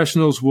privacy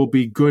professionals will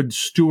be good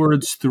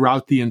stewards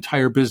throughout the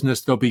entire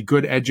business. They'll be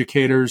good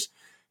educators.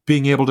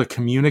 Being able to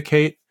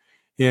communicate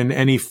in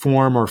any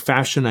form or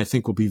fashion, I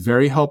think, will be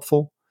very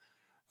helpful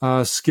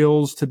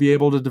skills to be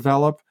able to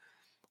develop.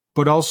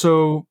 But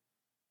also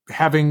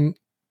having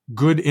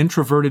good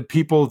introverted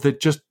people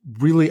that just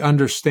really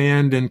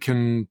understand and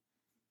can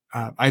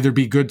either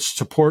be good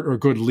support or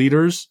good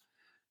leaders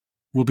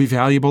will be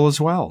valuable as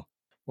well.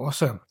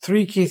 Awesome.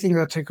 3 key things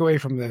I take away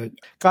from there.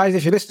 Guys,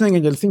 if you're listening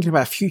and you're thinking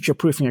about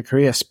future-proofing your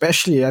career,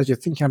 especially as you're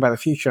thinking about the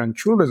future and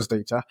children's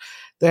data,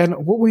 then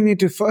what we need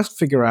to first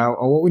figure out,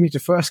 or what we need to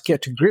first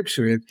get to grips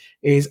with,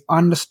 is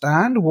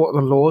understand what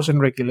the laws and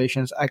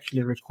regulations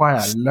actually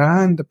require.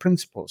 Learn the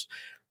principles.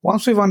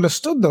 Once we've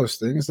understood those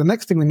things, the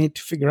next thing we need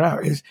to figure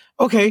out is,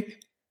 okay,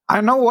 I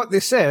know what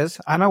this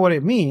says, I know what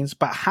it means,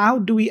 but how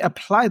do we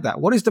apply that?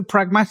 What is the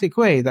pragmatic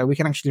way that we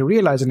can actually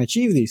realize and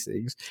achieve these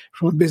things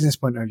from a business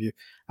point of view?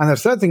 And the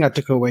third thing I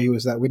took away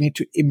was that we need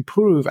to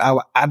improve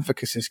our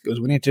advocacy skills.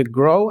 We need to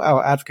grow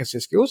our advocacy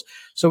skills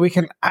so we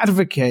can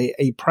advocate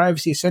a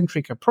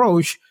privacy-centric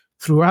approach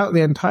throughout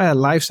the entire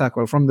life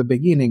cycle from the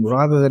beginning,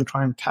 rather than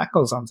try and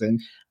tackle something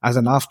as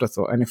an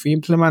afterthought. And if we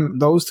implement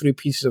those 3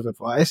 pieces of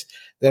advice,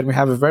 then we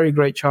have a very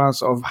great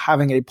chance of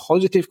having a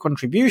positive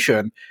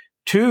contribution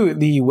to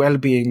the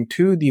well-being,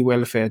 to the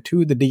welfare,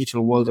 to the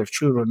digital world of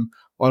children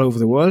all over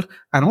the world.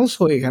 And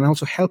also, it can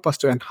also help us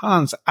to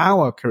enhance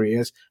our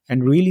careers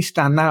and really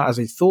stand out as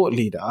a thought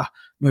leader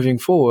moving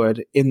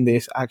forward in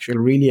this actual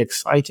really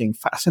exciting,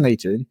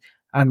 fascinating,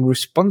 and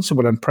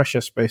responsible and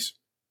precious space.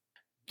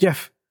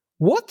 Jeff,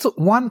 what's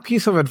one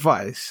piece of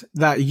advice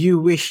that you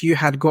wish you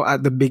had got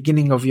at the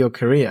beginning of your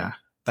career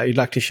that you'd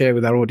like to share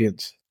with our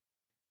audience?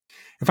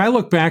 If I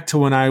look back to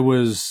when I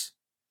was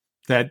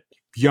that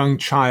young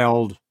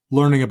child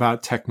learning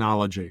about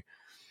technology,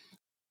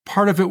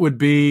 part of it would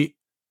be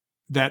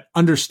that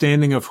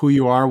understanding of who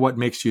you are, what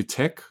makes you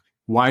tick.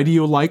 Why do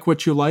you like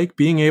what you like?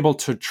 Being able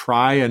to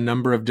try a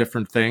number of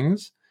different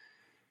things.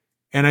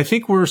 And I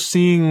think we're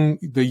seeing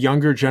the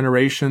younger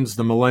generations,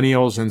 the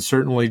millennials, and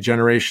certainly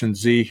Generation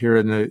Z here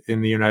in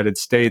the United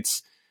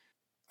States,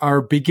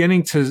 are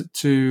beginning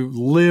to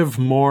live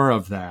more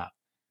of that.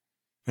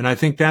 And I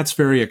think that's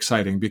very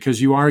exciting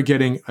because you are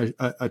getting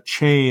a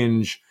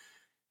change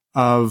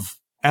of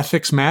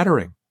ethics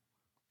mattering,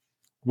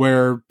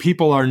 where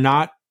people are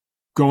not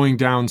going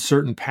down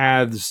certain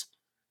paths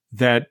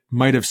that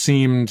might have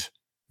seemed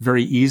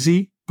very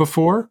easy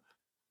before,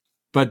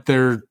 but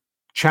they're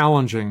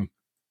challenging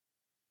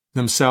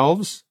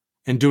themselves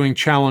and doing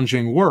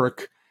challenging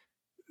work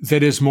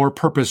that is more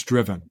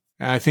purpose-driven.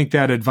 And I think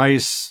that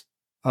advice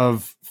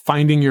of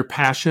finding your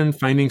passion,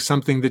 finding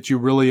something that you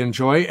really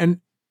enjoy,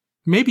 and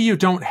maybe you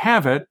don't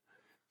have it,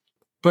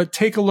 but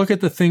take a look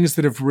at the things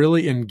that have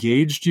really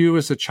engaged you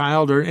as a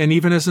child and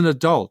even as an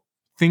adult,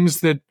 things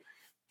that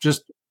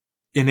just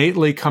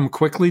innately come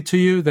quickly to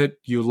you that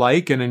you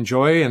like and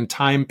enjoy, and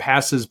time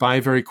passes by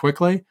very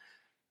quickly.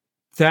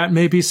 That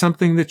may be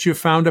something that you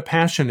found a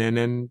passion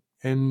in,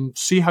 and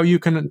see how you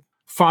can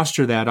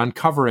foster that,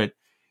 uncover it.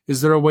 Is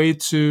there a way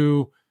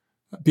to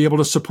be able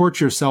to support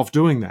yourself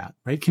doing that,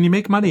 right? Can you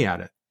make money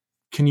at it?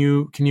 Can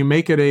you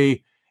make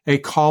it a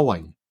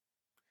calling?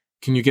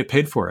 Can you get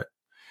paid for it?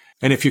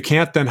 And if you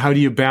can't, then how do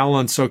you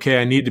balance,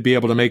 okay, I need to be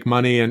able to make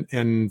money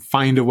and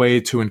find a way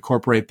to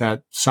incorporate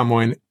that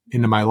somewhere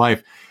into my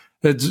life.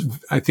 That's,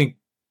 I think,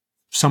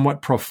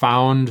 somewhat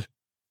profound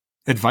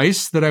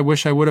advice that I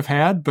wish I would have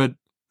had, but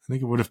I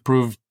think it would have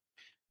proved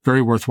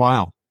very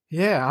worthwhile.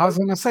 Yeah, I was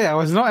going to say, I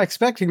was not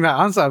expecting that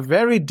answer.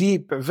 Very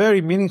deep,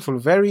 very meaningful,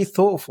 very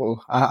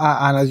thoughtful,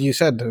 and as you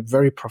said,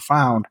 very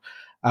profound.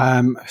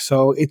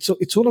 So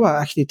it's all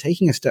about actually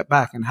taking a step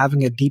back and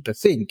having a deeper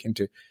think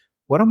into,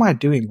 what am I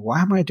doing?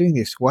 Why am I doing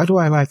this? Why do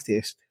I like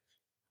this?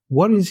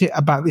 What is it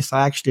about this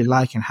I actually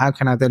like, and how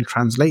can I then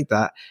translate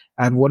that?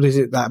 And what is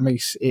it that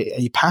makes it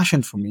a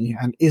passion for me?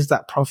 And is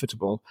that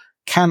profitable?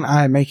 Can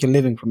I make a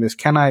living from this?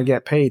 Can I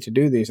get paid to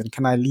do this? And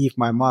can I leave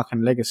my mark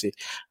and legacy?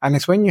 And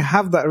it's when you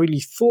have that really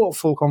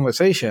thoughtful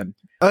conversation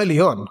early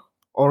on,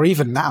 or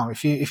even now,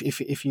 if you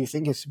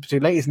think it's too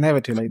late, it's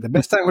never too late. The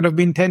best time would have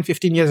been 10,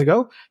 15 years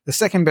ago. The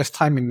second best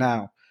time is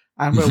now.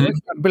 And we're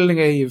working on building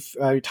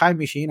a time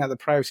machine at the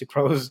Privacy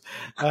Pros.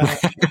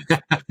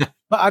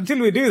 But until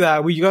we do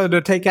that, we got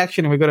to take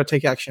action, and we got to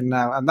take action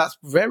now. And that's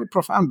very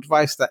profound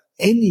advice that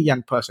any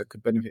young person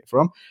could benefit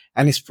from.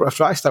 And it's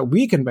advice that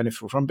we can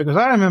benefit from, because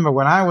I remember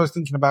when I was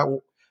thinking about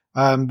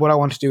what I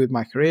want to do with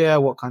my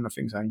career, what kind of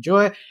things I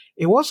enjoy,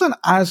 it wasn't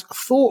as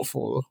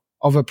thoughtful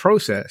of a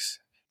process.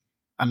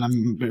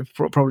 And it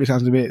probably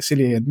sounds a bit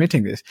silly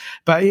admitting this,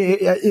 but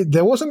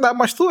there wasn't that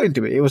much thought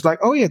into it. It was like,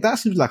 oh yeah, that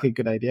seems like a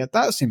good idea.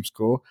 That seems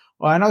cool.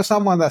 Well, I know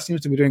someone that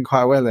seems to be doing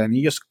quite well, and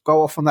you just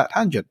go off on that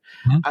tangent.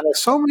 Mm-hmm. And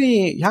there's so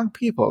many young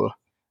people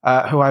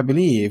who I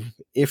believe,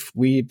 if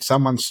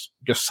someone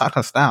just sat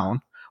us down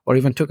or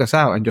even took us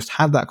out and just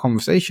had that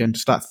conversation to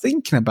start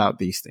thinking about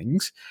these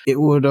things, it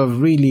would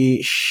have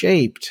really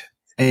shaped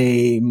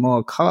a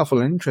more colorful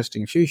and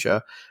interesting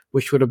future,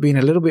 which would have been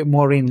a little bit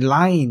more in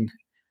line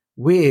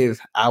with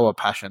our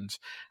passions.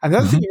 And the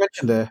other thing you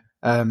mentioned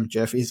there,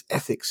 Jeff, is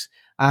ethics.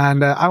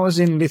 And I was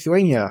in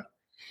Lithuania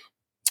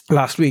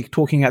last week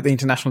talking at the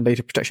International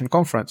Data Protection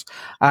Conference.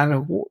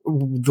 And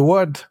the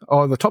word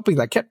or the topic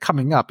that kept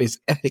coming up is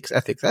ethics,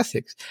 ethics,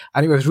 ethics.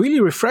 And it was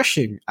really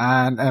refreshing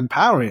and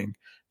empowering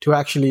to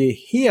actually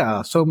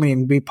hear so many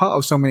and be part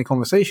of so many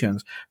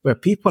conversations where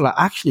people are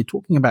actually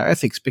talking about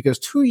ethics. Because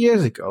 2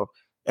 years ago,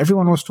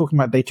 everyone was talking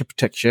about data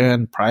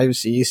protection,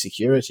 privacy,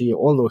 security,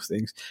 all those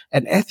things.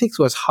 And ethics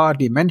was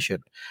hardly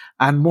mentioned.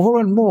 And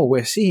more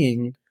we're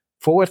seeing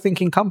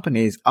forward-thinking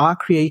companies are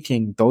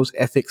creating those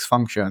ethics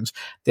functions.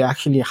 They're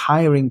actually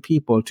hiring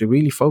people to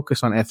really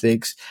focus on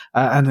ethics.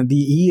 And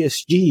the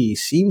ESG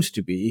seems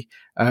to be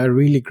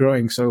really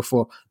growing. So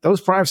for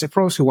those privacy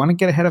pros who want to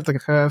get ahead of the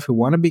curve, who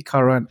want to be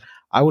current,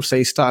 I would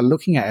say start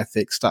looking at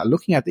ethics, start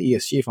looking at the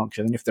ESG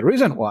function. And if there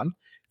isn't one,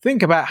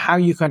 think about how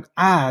you can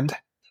add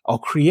or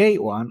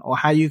create one, or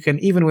how you can,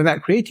 even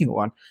without creating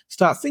one,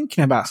 start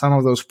thinking about some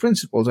of those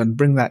principles and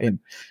bring that in.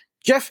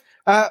 Jeff,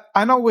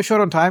 I know we're short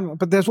on time,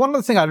 but there's one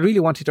other thing I really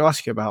wanted to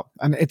ask you about,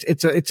 and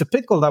it's a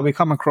pickle that we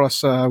come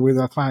across with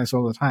our clients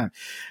all the time.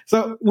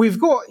 So we've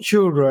got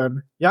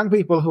children, young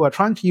people who are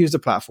trying to use the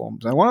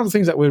platforms, and one of the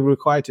things that we're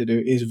required to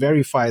do is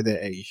verify their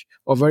age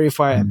or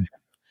verify.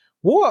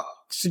 What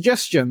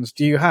suggestions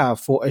do you have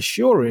for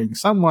assuring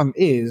someone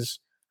is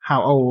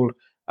how old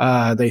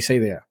they say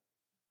they are?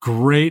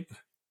 Great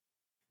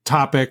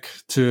topic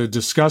to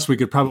discuss. We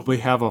could probably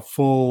have a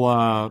full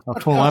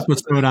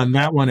episode on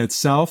that one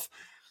itself.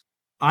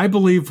 I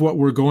believe what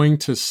we're going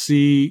to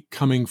see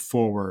coming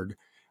forward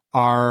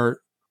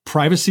are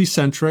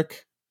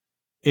privacy-centric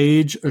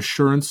age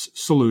assurance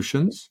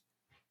solutions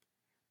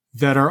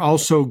that are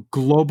also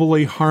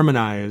globally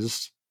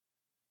harmonized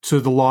to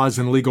the laws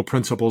and legal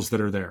principles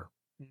that are there.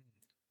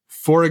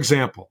 For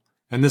example,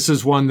 and this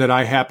is one that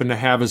I happen to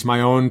have as my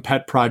own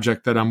pet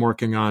project that I'm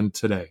working on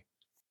today.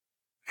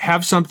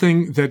 Have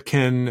something that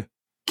can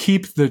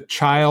keep the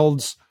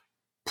child's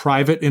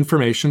private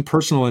information,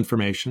 personal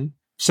information,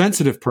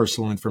 sensitive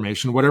personal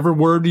information, whatever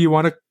word you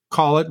want to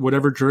call it,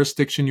 whatever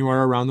jurisdiction you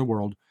are around the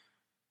world,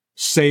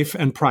 safe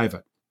and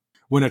private.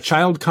 When a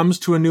child comes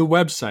to a new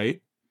website,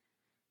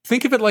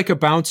 think of it like a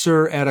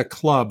bouncer at a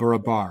club or a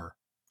bar.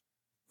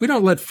 We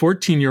don't let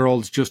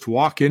 14-year-olds just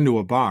walk into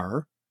a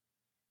bar,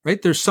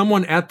 right? There's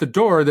someone at the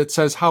door that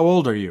says, "How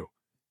old are you?"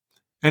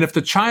 And if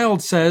the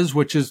child says,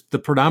 which is the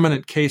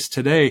predominant case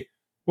today,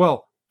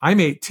 "Well, I'm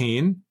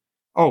 18.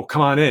 Oh,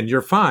 come on in.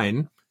 You're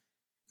fine."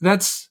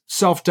 That's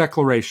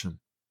self-declaration.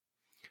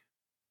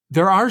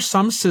 There are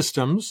some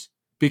systems,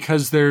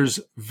 because there's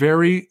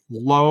very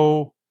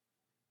low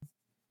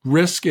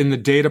risk in the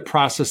data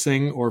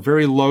processing or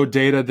very low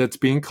data that's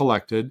being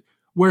collected,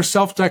 where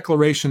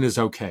self-declaration is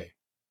okay.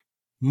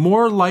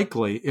 More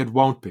likely, it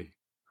won't be.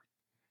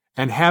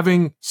 And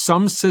having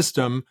some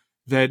system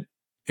that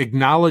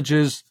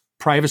acknowledges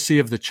privacy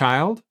of the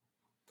child,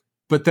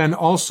 but then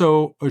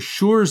also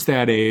assures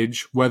that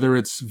age, whether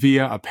it's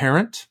via a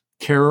parent,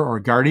 carer, or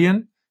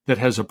guardian that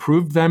has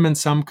approved them in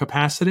some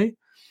capacity.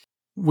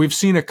 We've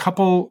seen a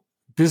couple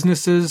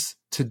businesses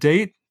to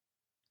date,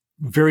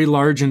 very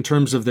large in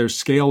terms of their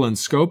scale and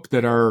scope,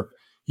 that are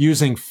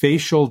using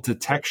facial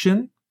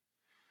detection.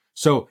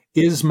 So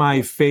is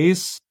my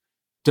face,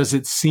 does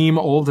it seem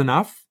old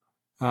enough?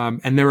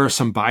 And there are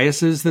some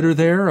biases that are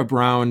there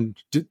around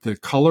the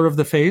color of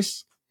the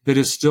face. that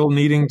is still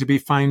needing to be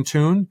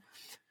fine-tuned.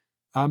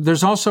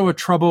 There's also a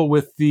trouble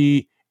with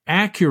the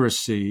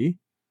accuracy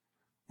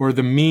or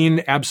the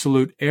mean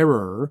absolute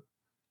error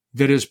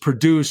that is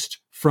produced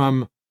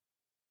from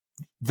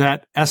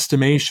that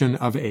estimation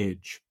of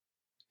age.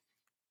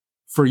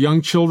 For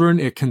young children,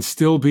 it can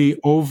still be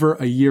over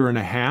a year and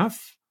a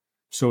half.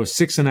 So a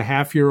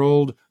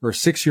 6.5-year-old or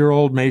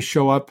 6-year-old may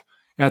show up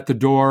at the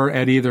door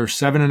at either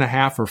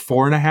 7.5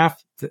 or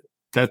 4.5.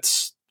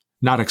 That's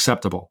not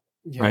acceptable,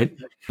 right?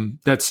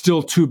 That's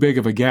still too big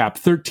of a gap.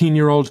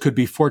 13-year-olds could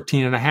be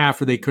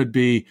 14.5, or they could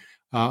be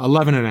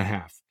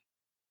 11.5.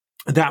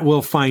 That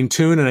will fine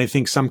tune. And I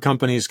think some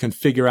companies can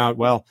figure out,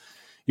 well,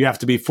 you have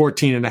to be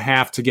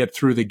 14.5 to get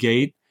through the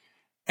gate.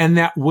 And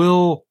that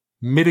will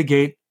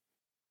mitigate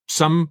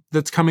some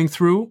that's coming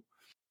through.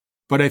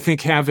 But I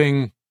think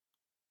having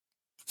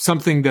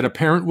something that a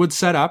parent would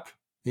set up,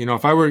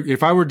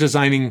 if I were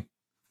designing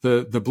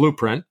the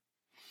blueprint,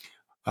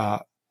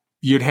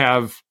 you'd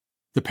have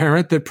the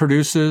parent that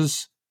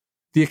produces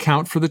the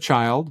account for the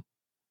child.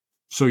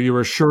 So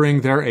you're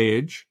assuring their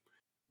age.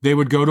 They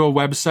would go to a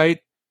website.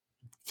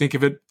 Think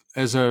of it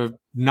as a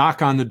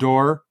knock on the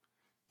door.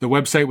 The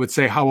website would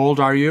say, "How old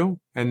are you?"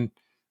 And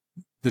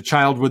the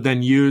child would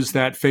then use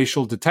that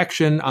facial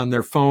detection on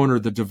their phone or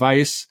the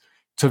device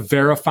to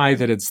verify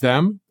that it's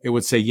them. It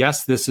would say,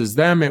 "Yes, this is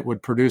them." It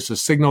would produce a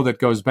signal that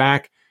goes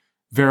back,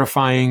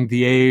 verifying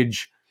the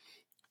age,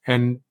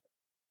 and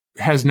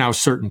has now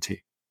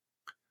certainty.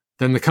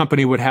 Then the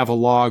company would have a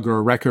log or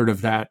a record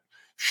of that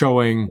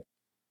showing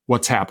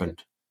what's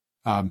happened.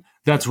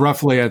 That's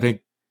roughly, I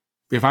think,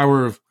 if I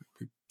were,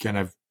 again,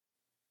 I've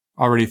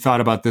already thought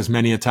about this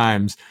many a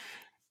times,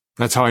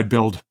 that's how I'd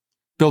build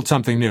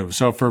something new.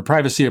 So for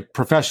privacy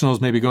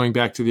professionals, maybe going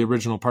back to the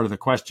original part of the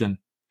question,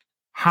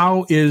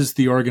 how is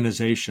the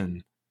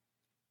organization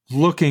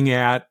looking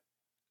at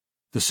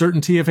the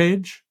certainty of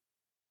age?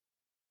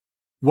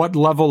 What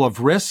level of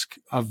risk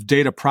of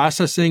data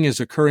processing is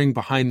occurring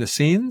behind the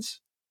scenes?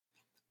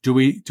 Do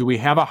we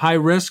have a high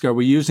risk? Are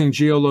we using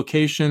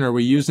geolocation? Are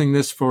we using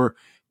this for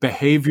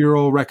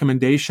behavioral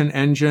recommendation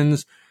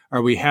engines?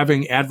 Are we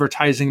having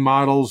advertising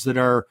models that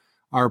are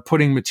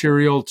putting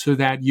material to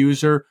that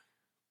user?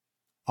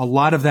 A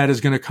lot of that is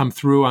going to come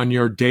through on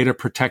your data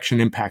protection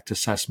impact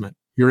assessment,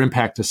 your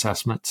impact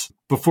assessments,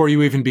 before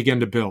you even begin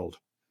to build.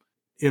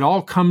 It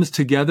all comes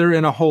together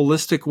in a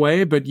holistic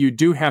way, but you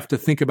do have to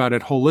think about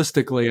it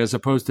holistically as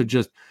opposed to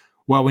just,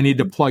 well, we need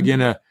to plug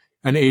in an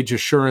age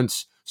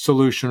assurance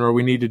solution, or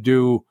we need to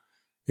do,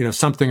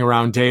 something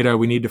around data.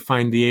 We need to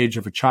find the age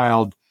of a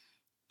child.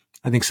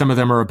 I think some of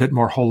them are a bit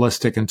more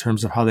holistic in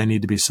terms of how they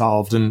need to be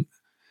solved. And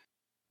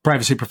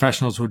privacy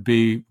professionals would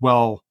be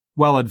well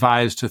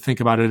advised to think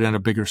about it in a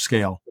bigger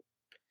scale.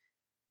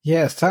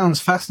 Yeah,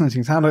 sounds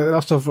fascinating. Sounds like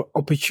lots of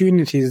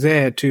opportunities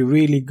there to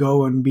really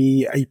go and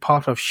be a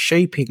part of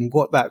shaping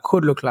what that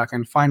could look like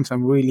and find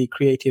some really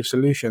creative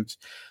solutions.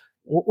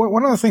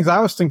 One of the things I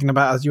was thinking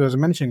about as you were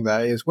mentioning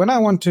that is when I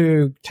want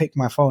to take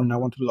my phone and I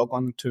want to log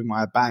on to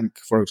my bank,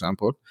 for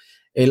example,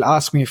 it'll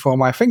ask me for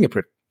my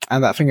fingerprint.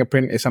 And that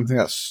fingerprint is something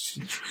that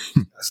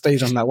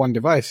stays on that one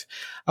device.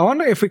 I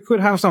wonder if we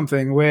could have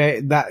something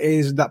where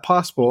that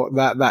passport,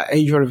 that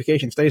age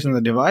verification stays on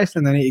the device,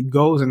 and then it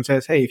goes and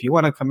says, hey, if you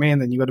want to come in,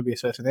 then you got to be a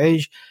certain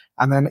age.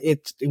 And then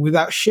it,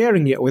 without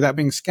sharing it, without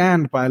being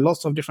scanned by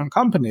lots of different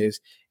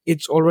companies,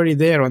 it's already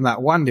there on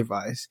that one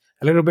device.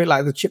 A little bit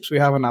like the chips we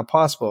have on our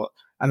passport.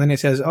 And then it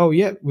says, oh,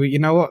 yeah, well, you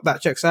know what?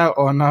 That checks out.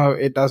 Or no,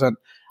 it doesn't.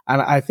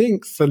 And I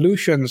think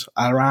solutions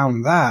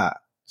around that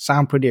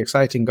sound pretty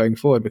exciting going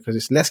forward because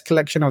it's less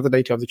collection of the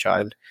data of the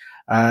child.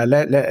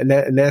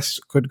 Less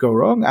could go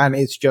wrong, and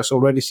it's just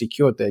already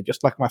secured there.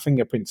 Just like my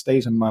fingerprint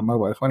stays on my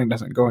mobile phone, it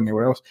doesn't go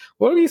anywhere else.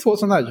 What are your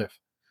thoughts on that, Jeff?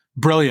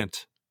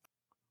 Brilliant.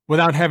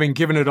 Without having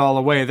given it all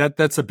away,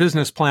 that's a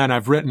business plan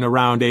I've written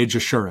around age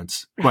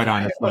assurance, quite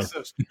honestly.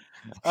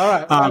 All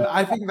right.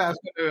 I think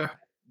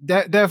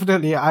that's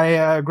definitely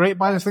great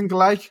minds think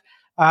alike.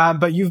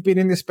 But you've been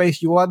in this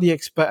space, you are the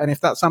expert, and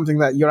if that's something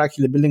that you're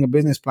actually building a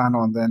business plan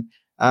on, then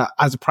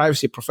as a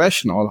privacy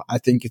professional, I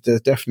think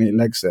there's definitely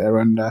legs there,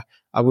 and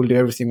I will do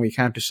everything we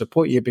can to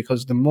support you,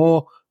 because the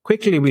more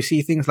quickly we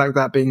see things like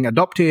that being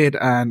adopted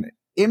and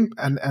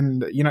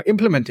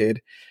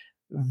implemented,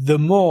 the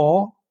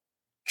more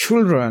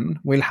children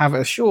will have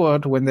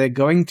assured when they're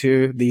going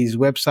to these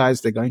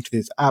websites, they're going to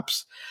these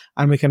apps,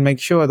 and we can make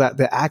sure that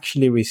they're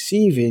actually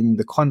receiving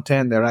the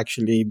content, they're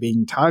actually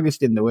being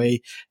targeted in the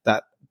way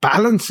that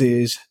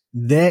balances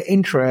their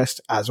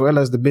interest as well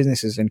as the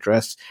business's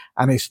interests.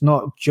 And it's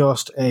not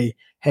just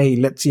hey,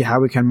 let's see how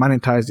we can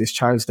monetize this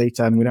child's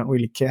data and we don't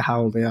really care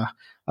how old they are.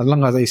 As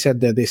long as they said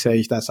they're this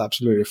age, that's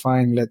absolutely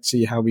fine. Let's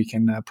see how we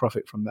can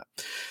profit from that.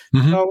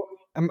 Mm-hmm. So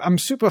I'm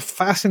super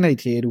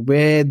fascinated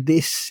where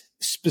this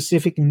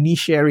specific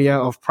niche area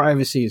of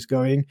privacy is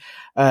going.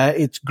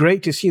 It's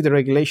great to see the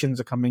regulations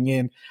are coming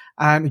in.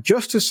 And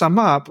just to sum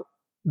up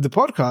the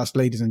podcast,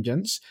 ladies and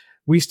gents,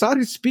 we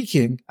started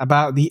speaking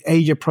about the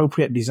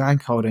age-appropriate design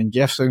code, and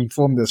Jeff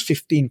informed us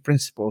 15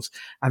 principles.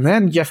 And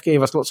then Jeff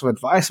gave us lots of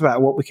advice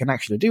about what we can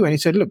actually do. And he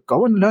said, look,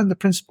 go and learn the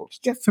principles.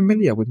 Get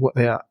familiar with what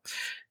they are.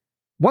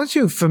 Once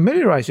you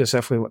familiarize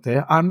yourself with what they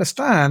are,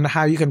 understand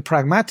how you can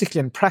pragmatically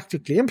and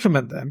practically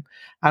implement them.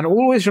 And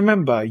always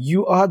remember,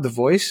 you are the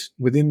voice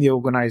within the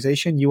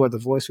organization. You are the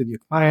voice with your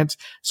clients.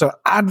 So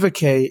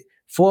advocate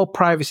for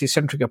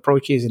privacy-centric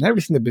approaches in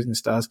everything the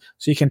business does,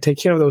 so you can take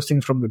care of those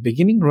things from the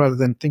beginning rather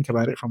than think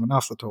about it from an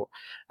afterthought.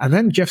 And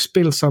then Jeff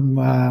spilled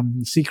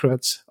some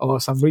secrets or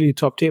some really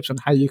top tips on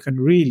how you can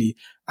really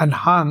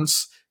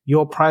enhance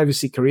your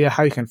privacy career,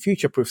 how you can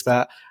future-proof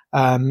that.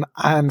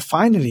 And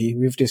finally,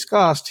 we've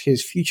discussed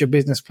his future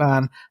business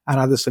plan and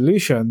other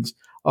solutions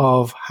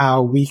of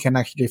how we can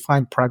actually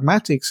find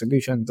pragmatic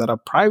solutions that are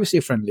privacy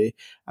friendly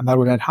and that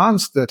will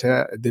enhance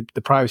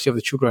the privacy of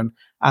the children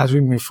as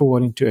we move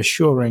forward into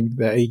assuring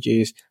their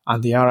ages,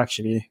 and they are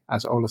actually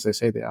as old as they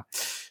say they are.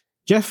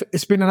 Jeff,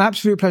 it's been an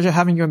absolute pleasure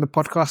having you on the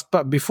podcast.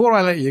 But before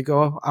I let you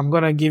go, I'm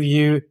going to give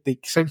you the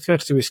same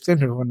courtesy we extend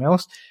to everyone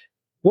else.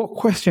 What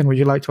question would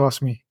you like to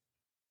ask me?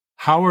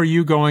 How are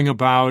you going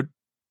about,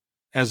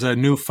 as a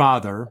new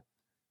father,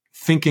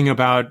 thinking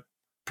about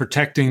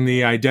protecting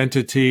the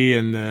identity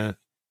and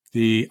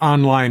the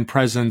online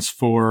presence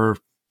for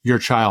your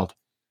child?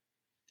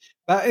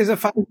 That is a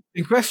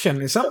fascinating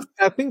question. It's something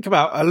I think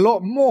about a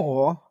lot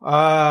more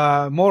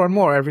and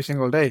more every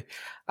single day.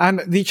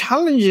 And the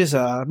challenges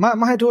are,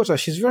 my daughter,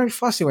 she's very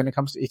fussy when it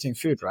comes to eating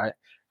food, right?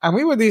 And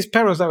we were these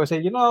parents that would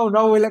say,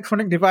 no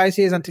electronic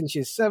devices until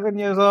she's 7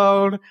 years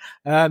old,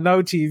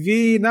 no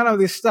TV, none of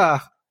this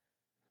stuff.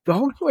 The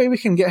only way we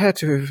can get her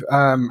to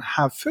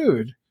have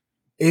food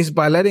is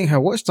by letting her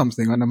watch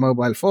something on a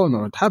mobile phone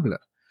or a tablet.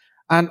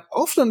 And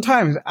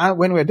oftentimes,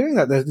 when we're doing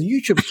that, there's the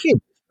YouTube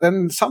Kids.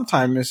 Then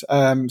sometimes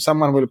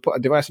someone will put a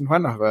device in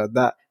front of her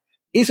that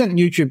isn't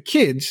YouTube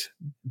Kids,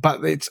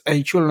 but it's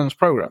a children's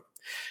program.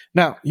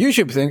 Now,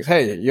 YouTube thinks,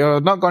 hey,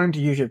 you're not going into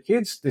YouTube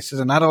Kids. This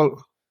is an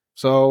adult.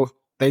 So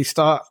they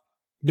start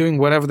doing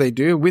whatever they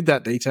do with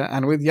that data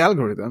and with the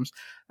algorithms.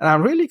 And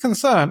I'm really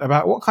concerned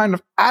about what kind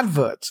of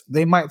adverts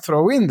they might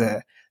throw in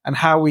there and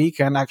how we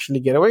can actually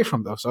get away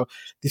from those. So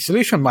the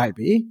solution might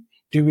be,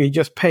 do we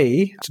just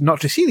pay not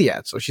to see the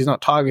ads, so she's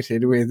not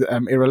targeted with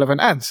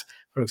irrelevant ads,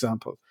 for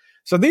example?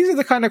 So these are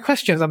the kind of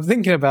questions I'm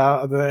thinking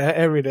about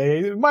every day.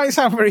 It might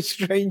sound very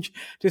strange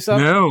to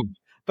some. No.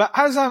 But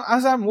as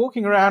I'm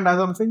walking around, as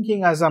I'm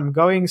thinking, as I'm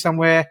going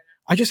somewhere,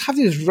 I just have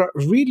these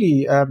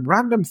really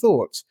random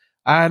thoughts.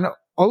 And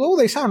although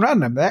they sound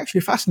random, they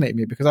actually fascinate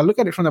me because I look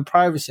at it from the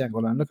privacy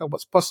angle and look at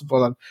what's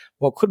possible and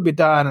what could be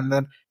done, and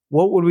then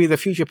what would be the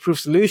future-proof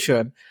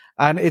solution.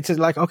 And it's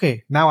like,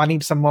 okay, now I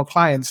need some more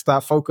clients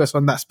that focus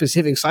on that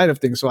specific side of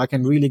things so I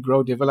can really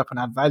grow, develop, and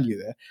add value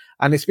there.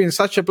 And it's been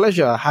such a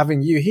pleasure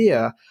having you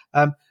here.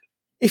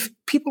 If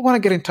people want to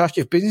get in touch,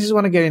 if businesses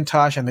want to get in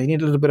touch and they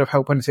need a little bit of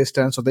help and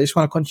assistance, or they just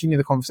want to continue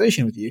the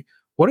conversation with you,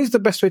 what is the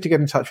best way to get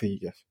in touch with you,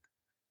 Jeff?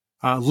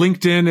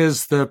 LinkedIn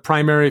is the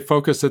primary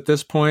focus at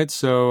this point.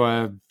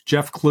 So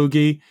Jeff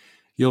Kluge,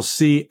 you'll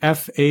see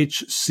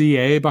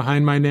FHCA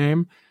behind my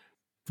name,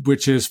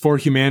 which is For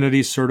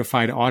Humanities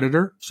Certified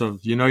Auditor. So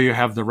you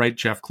have the right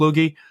Jeff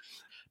Kluge.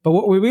 But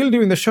what we will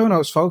do in the show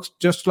notes, folks,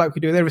 just like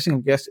we do with every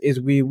single guest, is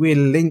we will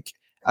link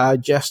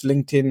Jeff's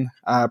LinkedIn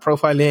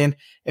profile in.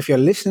 If you're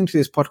listening to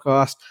this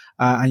podcast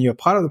and you're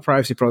part of the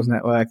Privacy Pros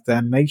Network,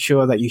 then make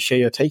sure that you share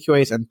your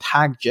takeaways and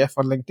tag Jeff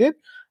on LinkedIn.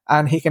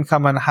 And he can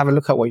come and have a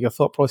look at what your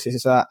thought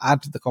processes are,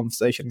 add to the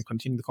conversation, and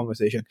continue the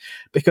conversation.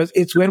 Because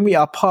it's when we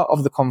are part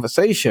of the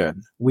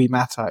conversation, we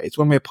matter. It's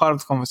when we're part of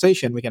the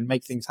conversation, we can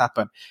make things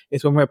happen.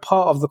 It's when we're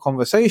part of the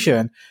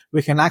conversation,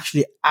 we can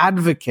actually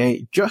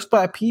advocate just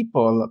by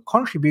people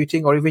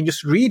contributing or even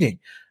just reading.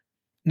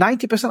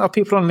 90% of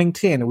people on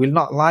LinkedIn will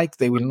not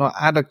they will not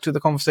add to the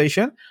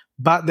conversation,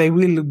 but they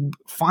will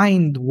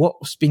find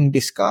what's being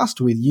discussed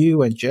with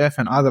you and Jeff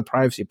and other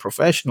privacy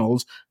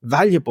professionals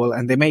valuable,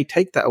 and they may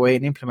take that away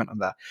and implement on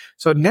that.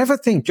 So never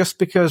think just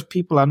because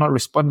people are not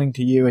responding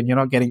to you and you're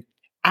not getting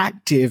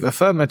active,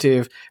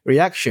 affirmative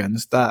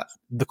reactions that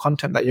the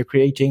content that you're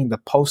creating, the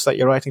posts that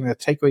you're writing, the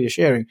takeaway you're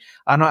sharing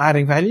are not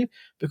adding value,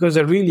 because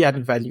they're really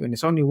adding value. And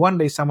it's only one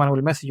day someone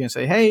will message you and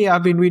say, hey,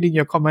 I've been reading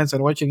your comments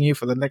and watching you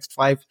for the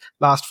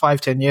last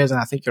 5-10 years,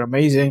 and I think you're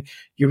amazing.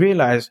 You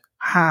realize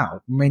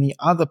how many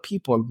other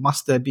people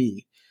must there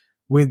be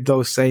with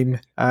those same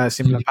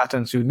similar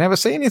patterns who never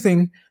say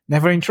anything,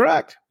 never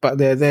interact, but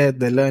they're there,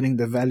 they're learning,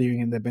 they're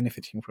valuing, and they're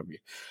benefiting from you.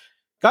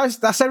 Guys,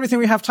 that's everything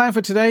we have time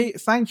for today.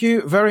 Thank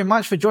you very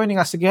much for joining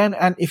us again.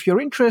 And if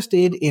you're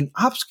interested in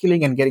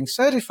upskilling and getting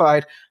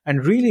certified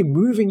and really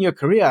moving your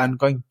career and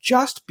going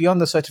just beyond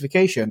the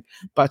certification,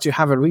 but to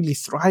have a really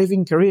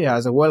thriving career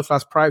as a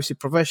world-class privacy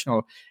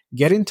professional,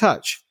 get in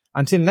touch.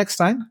 Until next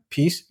time,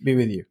 peace be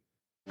with you.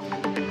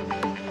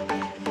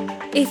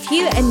 If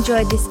you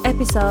enjoyed this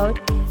episode,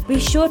 be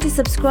sure to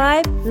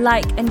subscribe,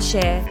 like, and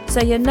share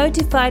so you're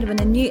notified when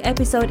a new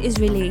episode is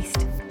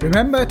released.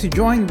 Remember to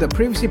join the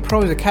Privacy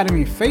Pros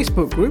Academy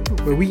Facebook group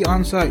where we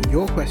answer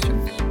your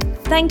questions.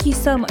 Thank you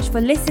so much for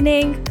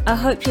listening. I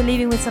hope you're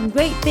leaving with some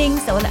great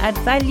things that will add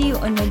value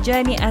on your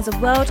journey as a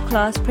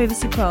world-class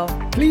Privacy Pro.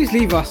 Please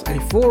leave us a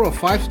 4 or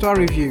 5-star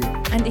review.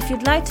 And if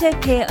you'd like to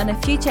appear on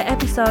a future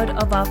episode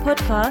of our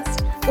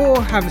podcast,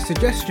 or have a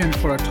suggestion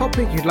for a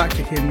topic you'd like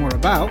to hear more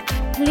about,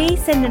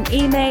 please send an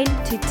email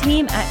to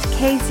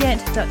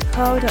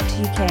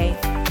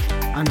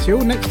team@kzient.co.uk.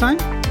 Until next time,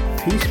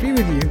 peace be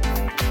with you.